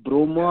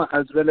Bromo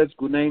as well as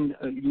Gunai,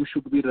 you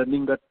should be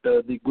running at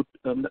the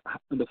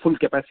full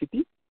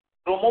capacity?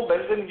 Bromo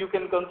benzene you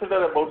can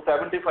consider about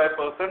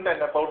 75%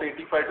 and about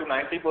 85 to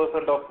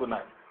 90% of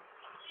Gunai.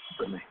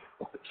 Gunai.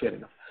 Okay, fair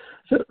enough.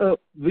 Sir,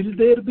 will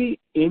there be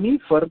any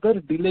further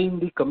delay in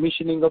the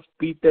commissioning of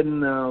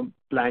P10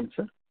 plant,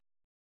 sir?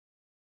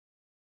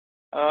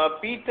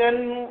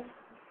 P10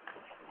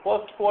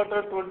 first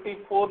quarter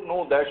 24,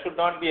 no, there should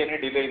not be any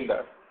delay in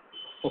that.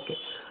 Okay.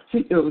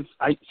 See,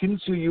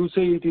 since you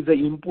say it is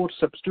an import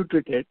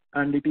substituted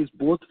and it is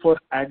both for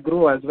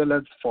agro as well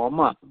as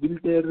pharma, will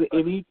there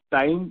any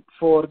time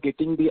for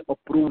getting the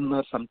approval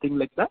or something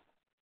like that?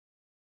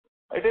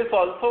 It is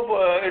also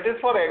it is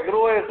for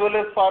agro as well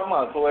as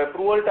pharma, so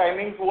approval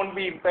timings won't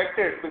be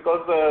impacted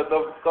because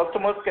the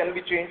customers can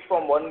be changed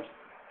from one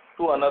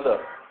to another.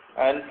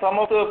 And some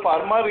of the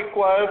pharma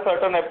require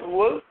certain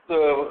approvals,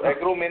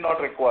 agro may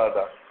not require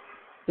that.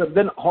 So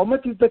then how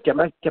much is the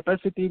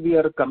capacity we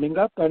are coming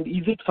up, and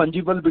is it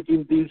fungible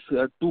between these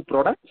two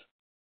products?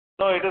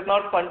 No, it is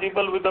not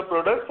fungible with the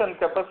products, and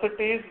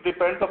capacities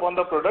depends upon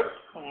the product.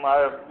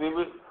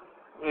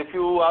 If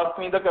you ask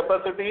me the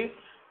capacity,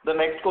 the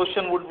next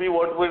question would be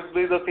what would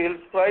be the sales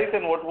price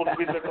and what would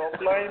be the top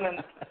line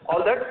and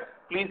all that.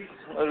 Please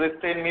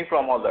restrain me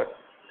from all that.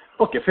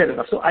 Okay, fair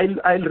enough. So I'll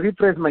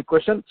rephrase my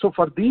question. So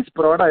for these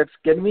products,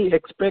 can we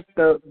expect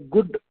a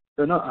good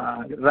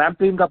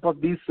ramping up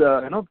of this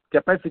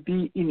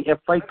capacity in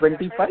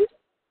FY25?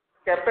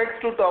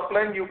 Capex to top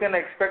line, you can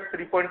expect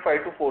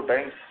 3.5 to 4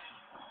 times.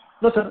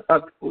 No, sir.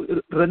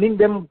 Running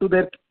them to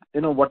their,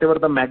 whatever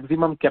the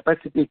maximum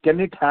capacity,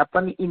 can it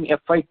happen in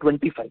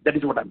FY25? That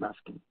is what I'm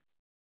asking.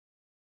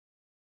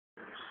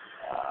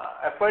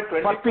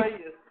 FY25,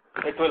 yes,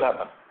 it will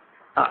happen.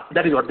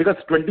 That is what, because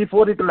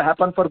 24 it will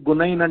happen for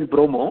Gunai and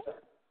Bromo,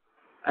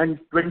 and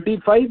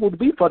 25 would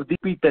be for the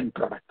P10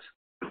 products.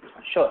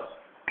 Sure.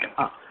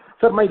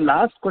 Sir, my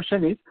last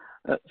question is,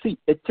 see,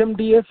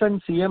 HMDS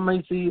and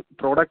CMIC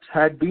products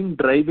had been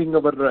driving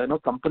our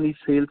company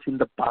sales in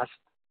the past.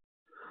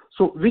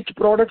 So which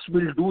products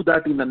will do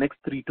that in the next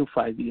 3 to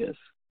 5 years?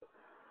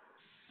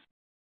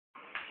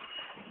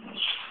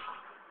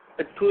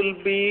 It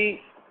will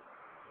be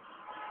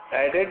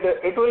added,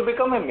 it will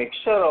become a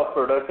mixture of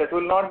products. It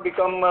will not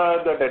become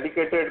the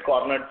dedicated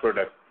cornered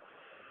product.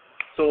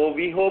 So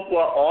we hope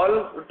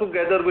all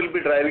together will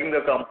be driving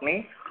the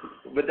company.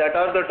 But that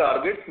are the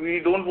targets. We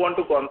don't want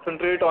to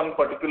concentrate on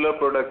particular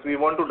products. We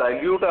want to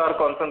dilute our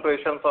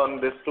concentrations on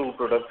these two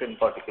products in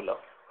particular.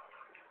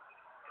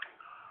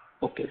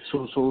 Okay,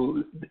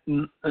 so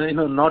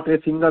not a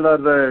single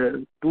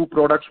or two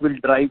products will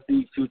drive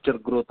the future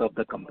growth of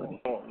the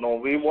company. No,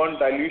 we want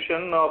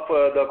dilution of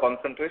the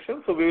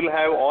concentration. So we will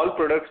have all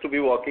products to be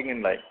working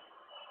in line.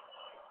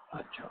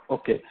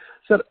 Okay.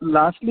 Sir,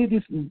 lastly,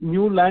 this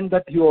new land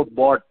that you have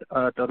bought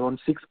at around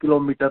 6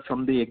 kilometers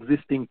from the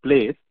existing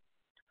place.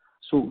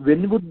 So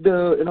when would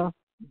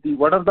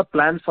what are the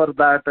plans for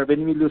that?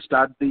 When will you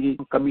start the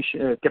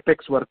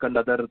capex work and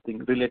other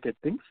related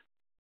things?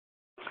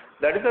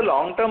 That is a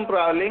long-term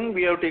planning.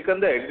 We have taken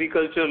the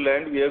agriculture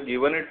land. We have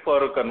given it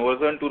for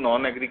conversion to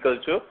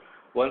non-agriculture.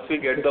 Once we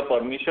get the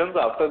permissions,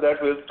 after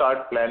that we'll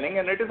start planning.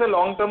 And it is a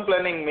long-term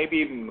planning.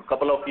 Maybe a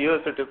couple of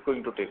years it is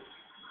going to take.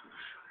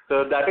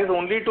 So that is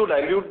only to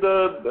dilute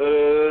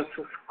the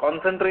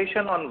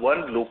concentration on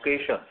one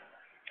location.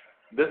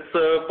 This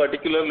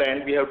particular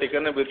land we have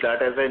taken with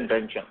that as an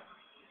intention.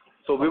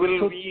 So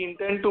we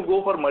intend to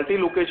go for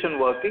multi-location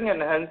working,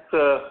 and hence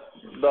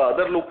the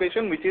other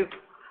location which is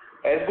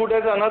as good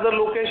as another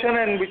location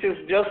and which is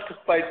just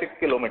 5-6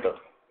 kilometers.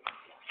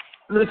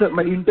 No, sir,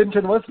 my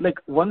intention was like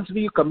once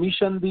we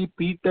commission the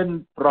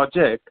P10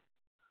 project,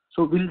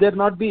 so will there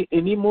not be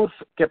any more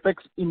capex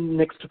in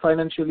next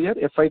financial year,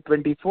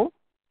 FY24?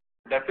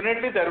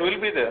 Definitely there will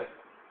be there.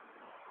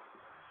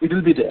 It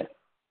will be there.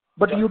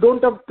 But you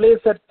don't have place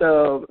at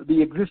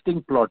the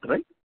existing plot,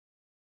 right?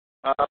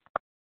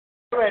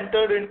 We have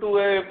entered into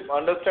a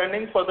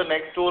understanding for the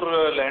next door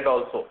land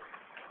also.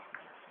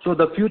 So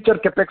the future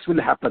capex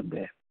will happen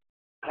there.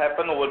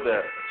 Happen over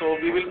there. So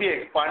we will be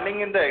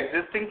expanding in the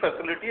existing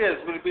facility as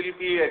we will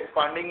be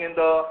expanding in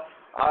the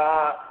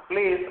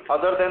place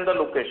other than the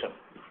location.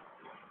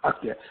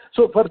 Okay.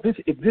 So for this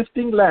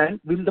existing land,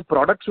 will the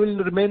products will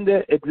remain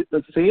the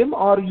same,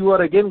 or you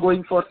are again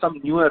going for some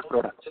newer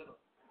products?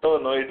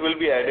 No, it will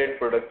be added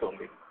products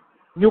only.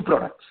 New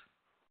products?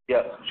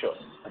 Yeah, sure.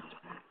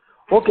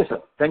 Okay, sir.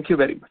 Thank you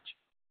very much.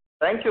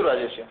 Thank you,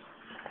 Rajesh.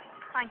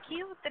 Thank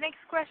you. The next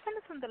question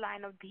is on the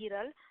line of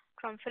Dhiral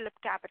from Phillip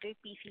Capital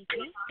PCG.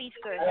 Please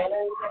go ahead.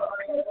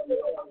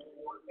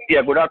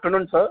 Yeah, good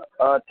afternoon, sir.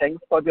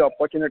 Thanks for the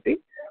opportunity.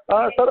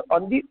 Sir,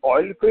 on the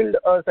oil field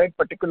side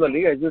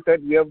particularly, as you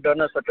said, we have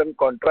done a certain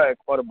contract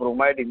for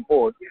bromide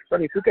import.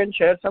 Sir, if you can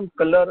share some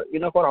color,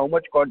 for how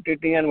much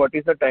quantity and what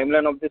is the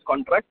timeline of this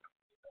contract?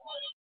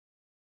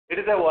 It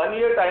is a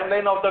 1-year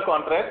timeline of the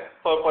contract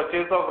for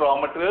purchase of raw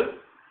materials,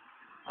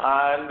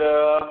 and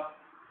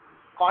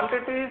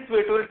quantities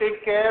which will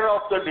take care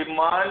of the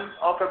demand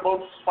of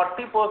about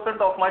 40%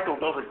 of my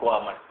total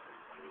requirement.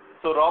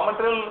 So raw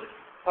material,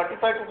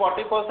 35 to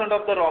 40%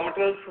 of the raw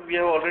materials we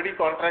have already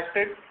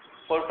contracted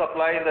for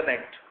supply in the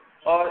next,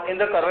 or in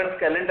the current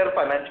calendar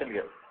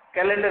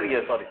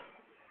year, sorry.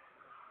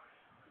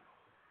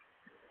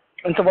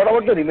 And so what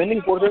about the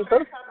remaining portion,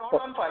 sir?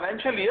 Not on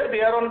financial year,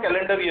 they are on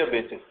calendar year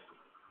basis.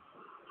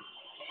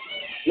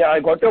 Yeah,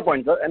 I got your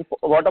point, sir. And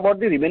what about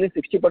the remaining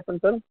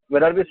 60%, sir?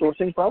 Where are we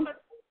sourcing from?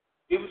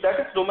 If that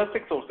is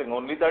domestic sourcing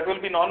only, that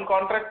will be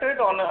non-contracted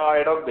on a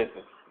ad hoc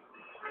basis.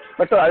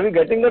 But sir, are we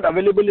getting that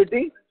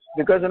availability?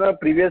 Because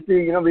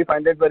previously, we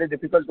find it very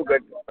difficult to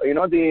get,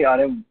 the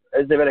RM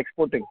as they were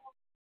exporting.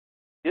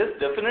 Yes,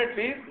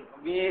 definitely.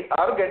 We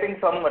are getting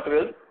some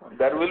materials.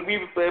 There will be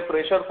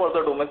pressure for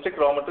the domestic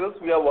raw materials.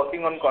 We are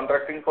working on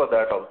contracting for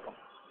that also.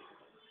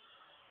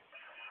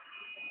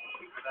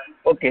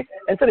 Okay.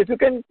 And sir, if you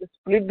can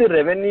split the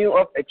revenue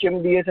of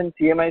HMDS and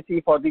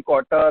CMIC for the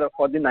quarter,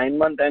 for the 9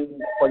 month and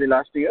for the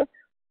last year?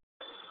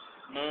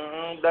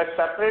 That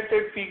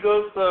separated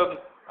figures,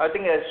 I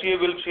think SGA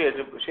will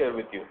share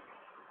with you.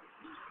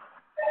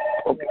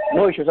 Okay,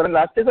 no issue, sir. And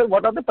lastly, sir,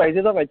 what are the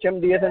prices of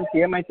HMDS and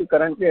CMIC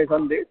currently as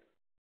on date?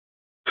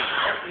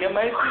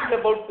 CMIC is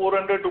about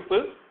 400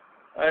 rupees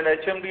and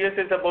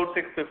HMDS is about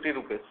 650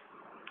 rupees.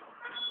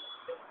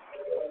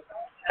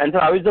 And sir,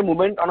 how is the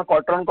movement on a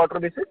quarter-on-quarter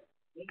basis?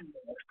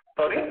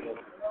 Sorry?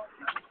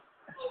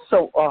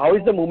 So, how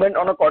is the movement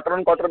on a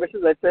quarter-on-quarter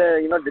basis? Let's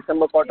say,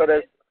 December quarter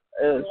as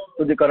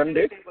to the current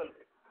date?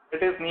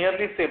 It is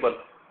nearly stable.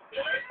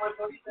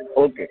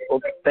 Okay.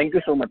 Thank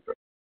you so much, sir.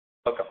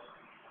 Welcome.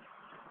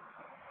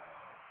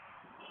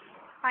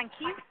 Thank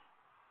you.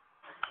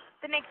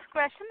 The next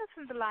question is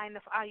from the line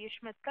of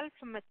Ayush Mittal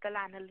from Mittal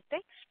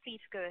Analytics.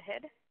 Please go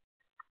ahead.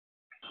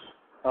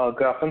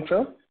 Good afternoon,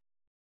 sir.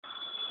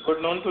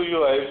 Good noon to you,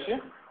 Ayush.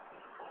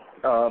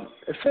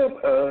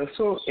 Sir,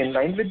 so in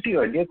line with the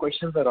earlier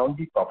questions around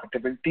the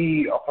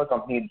profitability of a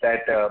company,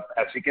 that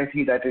as we can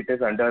see that it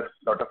is under a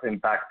lot of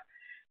impact,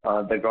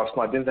 the gross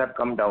margins have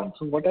come down.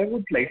 So what I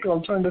would like to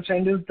also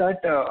understand is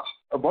that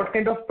what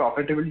kind of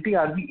profitability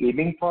are we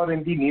aiming for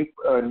in the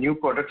new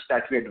products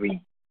that we are doing?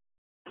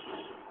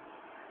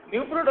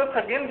 New products,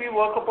 again, we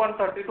work upon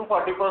 30 to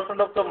 40%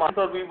 of the month,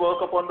 or we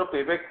work upon the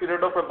payback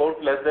period of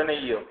about less than a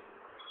year.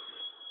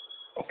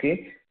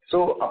 Okay.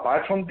 So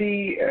apart from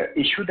the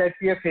issue that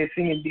we are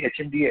facing in the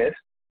HMDS,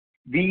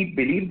 we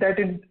believe that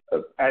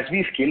as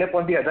we scale up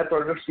on the other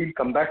products, we'll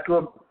come back to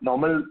a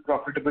normal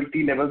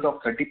profitability levels of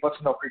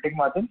 30% operating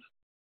margins?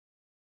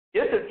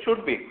 Yes, it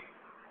should be.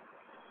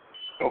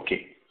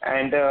 Okay.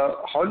 And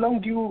how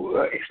long do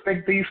you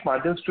expect these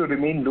margins to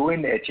remain low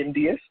in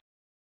HMDS?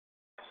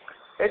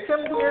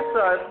 HMDS,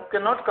 I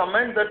cannot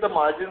comment that the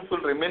margins will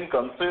remain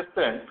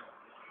consistent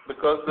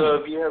because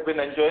we have been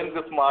enjoying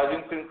this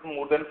margin since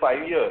more than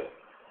 5 years.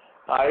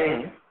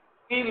 I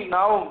feel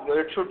now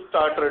it should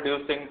start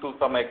reducing to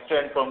some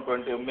extent from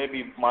 20,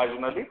 maybe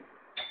marginally.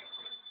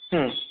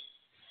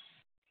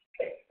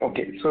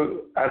 Okay,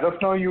 so as of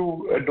now,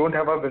 you don't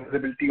have a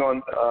visibility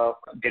on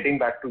getting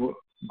back to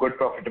good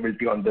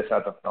profitability on this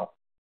as of now?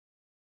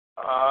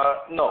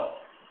 No.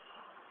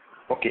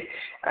 Okay,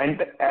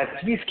 and as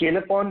we scale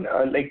up on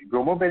like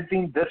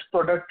bromobenzene, this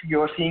product,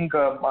 you're seeing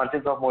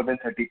margins of more than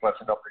 30%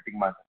 operating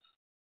margins?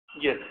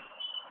 Yes.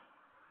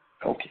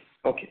 Okay.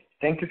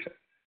 Thank you, sir.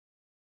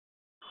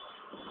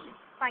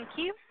 Thank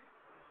you.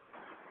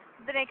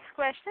 The next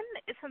question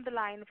is on the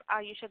line of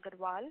Ayush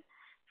Agarwal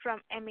from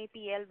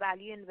MAPL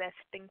Value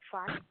Investing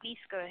Fund. Please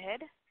go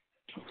ahead.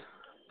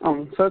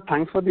 Sir,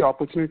 thanks for the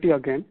opportunity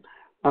again.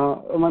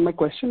 My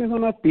question is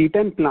on our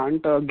P10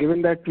 plant.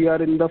 Given that we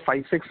are in the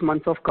 5-6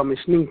 months of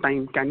commissioning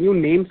time, can you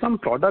name some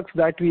products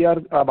that we are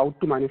about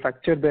to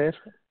manufacture there?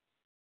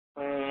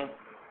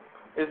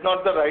 It's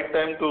not the right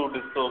time to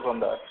disclose on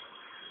that.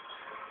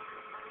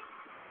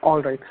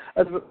 All right.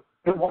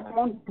 What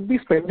amount would be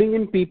spending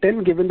in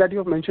P10, given that you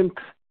have mentioned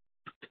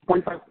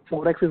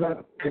 0.54x is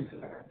our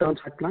returns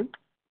at plant?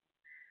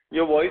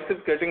 Your voice is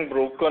getting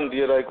broken,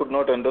 dear. I could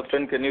not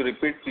understand. Can you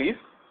repeat, please?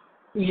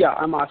 Yeah,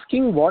 I'm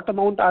asking what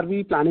amount are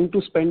we planning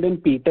to spend in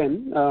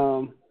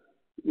P10,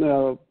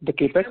 the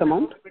capex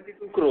amount?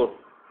 22 crores.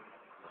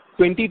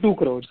 22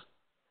 crores?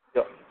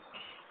 Yeah.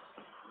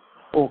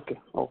 Okay.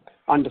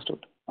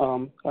 Understood.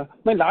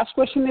 My last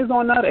question is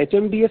on our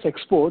HMDS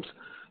exports.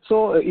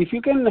 So if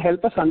you can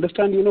help us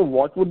understand,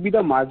 what would be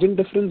the margin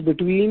difference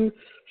between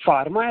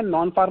pharma and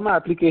non-pharma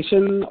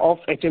application of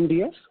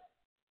HMDS?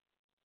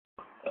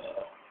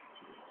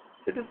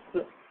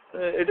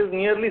 It is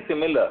nearly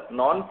similar.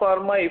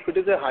 Non-pharma, if it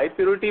is a high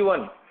purity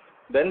one,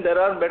 then there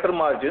are better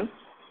margins,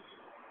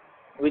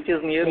 which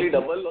is nearly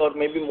double or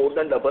maybe more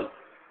than double.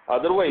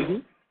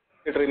 Otherwise,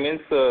 it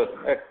remains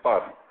at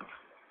par.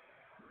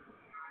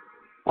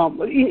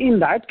 In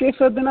that case,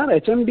 sir, then our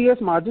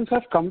HMDS margins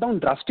have come down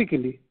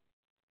drastically.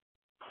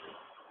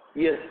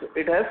 Yes,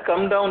 it has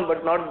come down,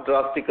 but not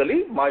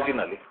drastically,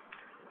 marginally.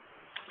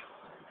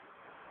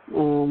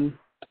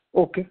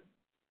 Okay.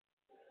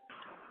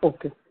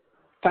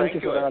 Thank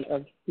you,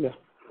 sir. Yeah.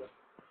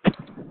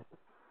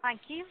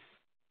 Thank you.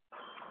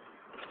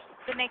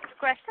 The next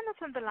question is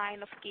on the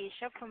line of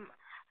Keshav from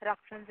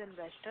Raksans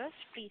Investors.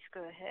 Please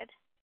go ahead.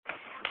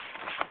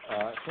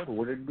 Sir,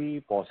 would it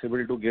be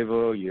possible to give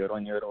a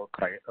year-on-year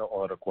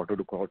or a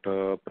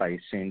quarter-to-quarter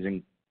price change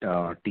in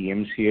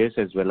TMCS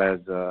as well as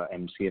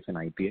MCF and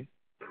IPA?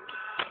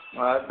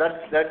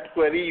 That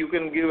query you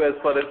can give as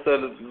far as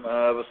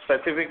the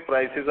specific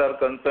prices are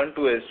concerned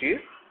to SGA.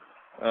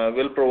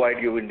 Will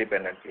provide you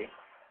independently.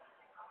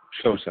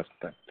 Sure, sir.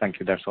 Thank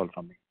you. That's all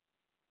from me.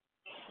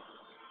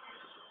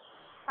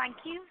 Thank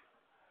you.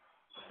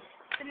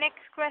 The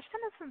next question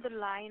is from the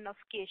line of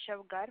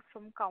Keshav Garg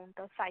from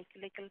Counter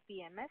Cyclical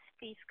PMS.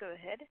 Please go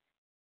ahead.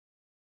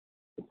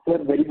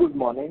 Sir, very good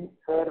morning.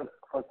 Sir,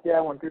 firstly,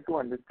 I wanted to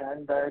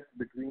understand that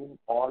between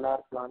all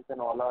our plants and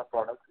all our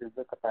products, is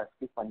the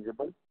capacity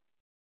fungible?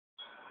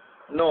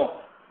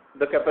 No,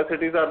 the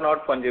capacities are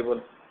not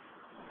fungible.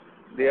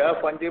 They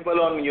are fungible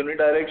on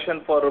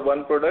unidirection for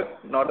one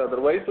product, not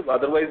otherwise.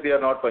 Otherwise, they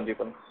are not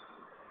fungible.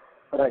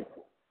 Right.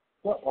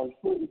 So also,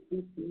 if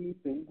you see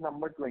page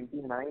number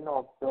 29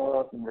 of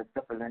the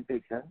investor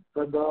presentation,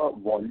 so the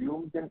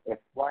volumes in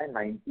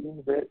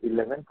FY19 were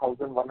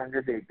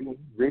 11,118,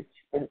 which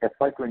in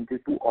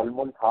FY22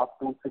 almost half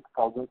to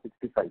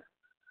 6,065.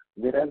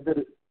 Whereas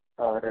the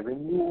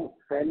revenue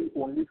fell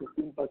only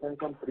 15%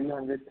 from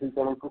 303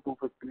 crore to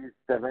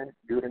 257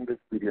 during this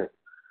period.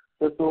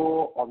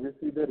 So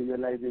obviously the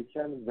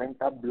realization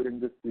went up during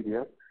this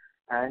period,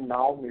 and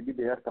now maybe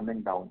they are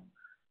coming down.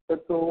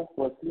 So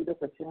firstly, the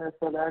question is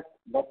so that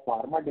the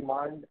pharma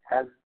demand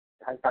has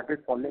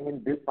started falling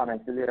in this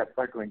financial year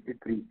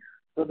FY23.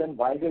 So then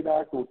why did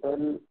our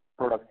total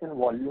production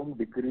volume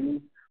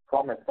decrease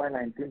from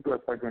FY19 to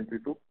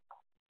FY22?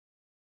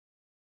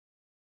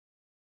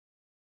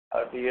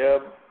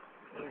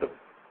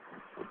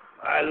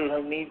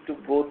 I'll need to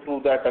go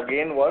through that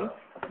again once.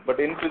 But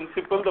in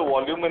principle, the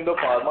volume in the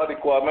pharma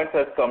requirements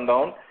has come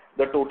down.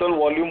 The total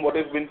volume what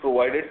has been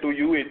provided to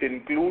you, it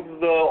includes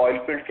the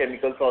oil-filled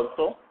chemicals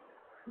also.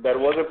 There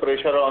was a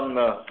pressure on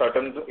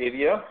certain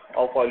area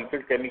of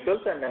oil-filled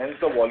chemicals, and hence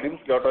the volumes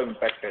got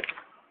impacted.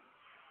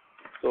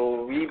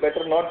 So we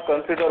better not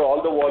consider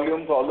all the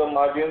volumes, all the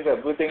margins,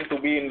 everything to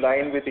be in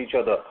line with each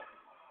other.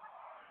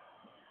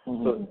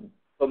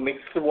 So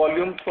mixed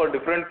volumes for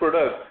different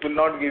products will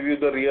not give you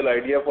the real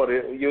idea for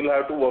it. You'll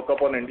have to work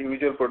up on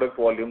individual product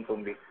volumes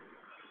only.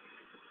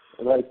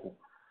 Right.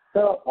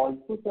 So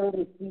also, sir,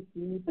 if we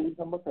see page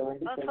number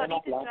 77 sorry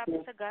of to last interrupt, year.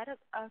 Mr.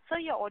 Garg. Sir,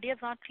 your audio is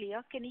not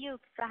clear. Can you use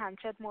the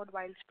handset mode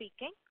while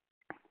speaking?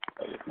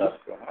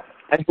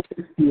 And it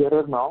is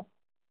clearer now.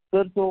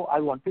 Sir, so I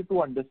wanted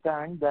to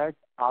understand that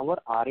our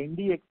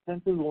R&D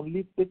expense is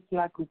only 6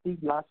 lakh rupees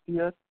last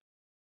year.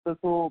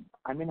 So,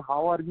 I mean,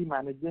 how are we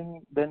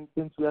managing then,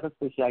 since we are a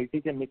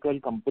specialty chemical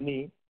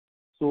company?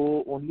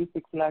 So only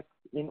 6 lakhs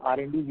in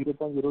R&D,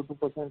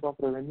 0.02% of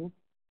revenue?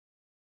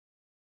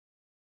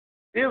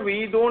 Yeah,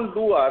 we don't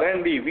do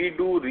R&D. We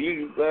do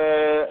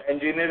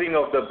engineering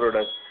of the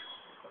product.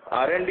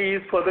 R&D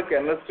is for the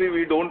chemistry.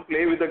 We don't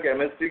play with the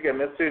chemistry.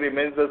 Chemistry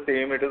remains the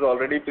same. It is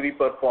already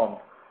pre-performed.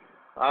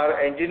 Our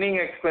engineering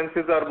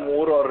expenses are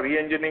more, or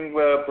re-engineering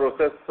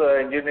process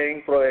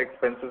engineering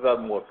expenses are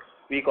more.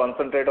 We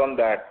concentrate on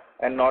that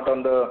and not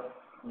on the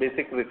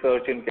basic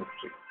research in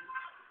chemistry.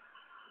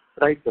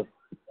 Right, sir.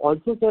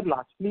 Also, sir,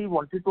 lastly,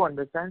 wanted to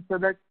understand, sir,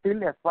 that till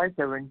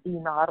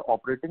FY17, our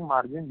operating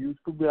margin used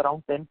to be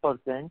around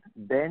 10%.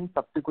 Then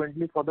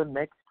subsequently for the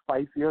next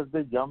 5 years,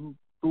 they jumped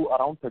to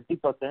around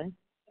 30%.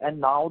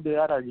 And now they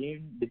are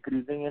again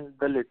decreasing. In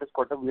the latest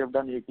quarter, we have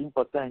done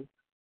 18%.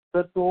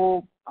 Sir,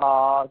 so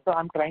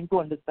I'm trying to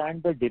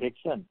understand the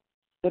direction.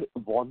 Sir,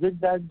 was it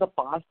that the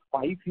past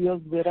 5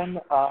 years were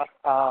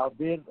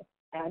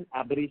an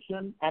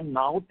aberration and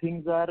now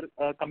things are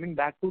coming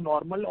back to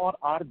normal, or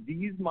are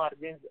these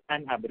margins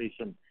an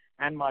aberration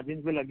and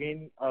margins will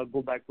again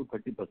go back to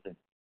 30%?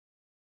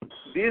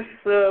 This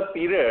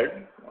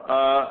period,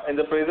 in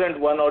the present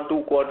 1 or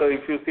 2 quarters,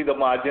 if you see the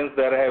margins,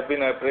 there have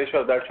been a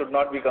pressure that should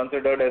not be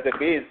considered as a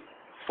base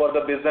for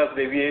the business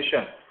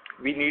deviation.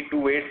 We need to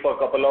wait for a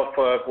couple of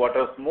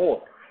quarters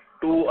more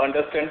to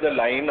understand the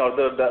line or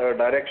the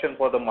direction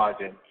for the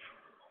margin.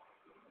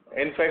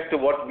 In fact,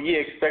 what we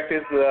expect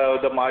is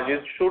the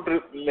margins should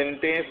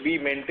be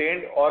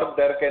maintained, or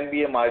there can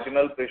be a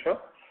marginal pressure.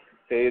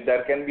 Say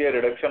there can be a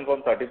reduction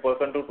from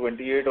 30% to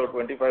 28 or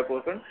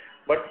 25%,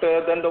 but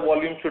then the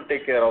volume should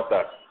take care of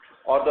that,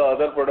 or the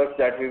other products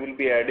that we will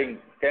be adding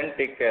can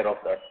take care of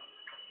that.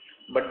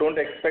 but don't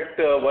expect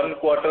 1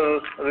 quarter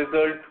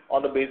result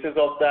on the basis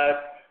of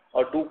that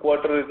or 2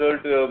 quarter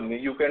result.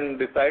 You can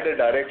decide a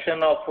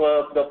direction of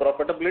the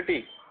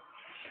profitability.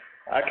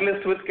 At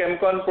least with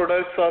Chemcon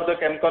products or the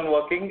Chemcon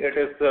working, it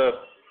is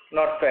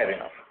not fair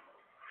enough.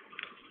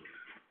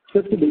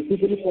 So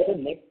basically for the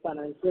next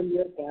financial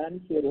year, can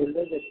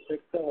shareholders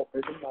expect the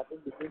operating margin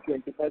between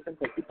 25 and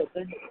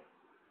 30%?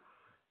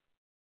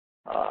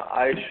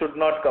 I should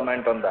not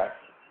comment on that.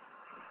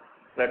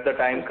 Let the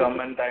time come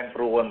and time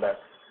prove on that.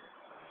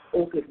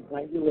 Okay,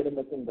 thank you very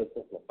much and best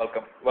of luck.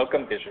 Welcome.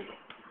 Welcome, Keshav.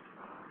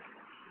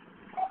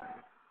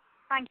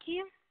 Thank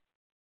you.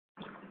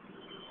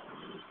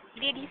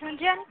 Ladies and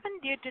gentlemen,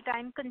 due to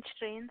time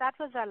constraint, that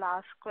was our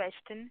last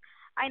question.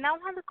 I now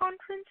hand the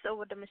conference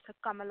over to Mr.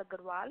 Kamal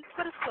Agarwal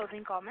for his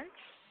closing comments.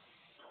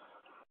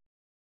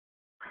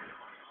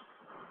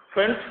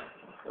 Friends,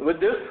 with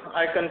this,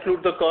 I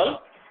conclude the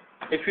call.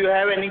 If you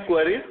have any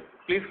queries,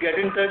 please get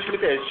in touch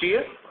with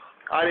SGS,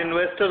 our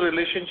investor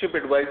relationship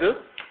advisors.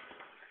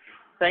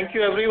 Thank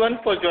you everyone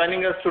for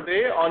joining us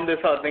today on this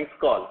earnings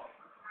call.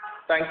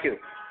 Thank you.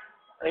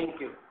 Thank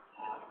you.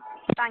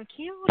 Thank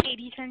you.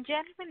 Ladies and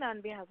gentlemen,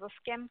 on behalf of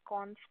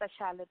Chemcon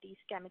Specialty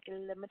Chemical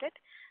Limited,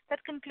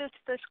 that concludes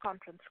this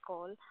conference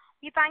call.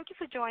 We thank you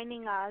for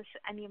joining us,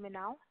 and you may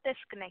now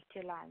disconnect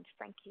your lines.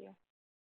 Thank you.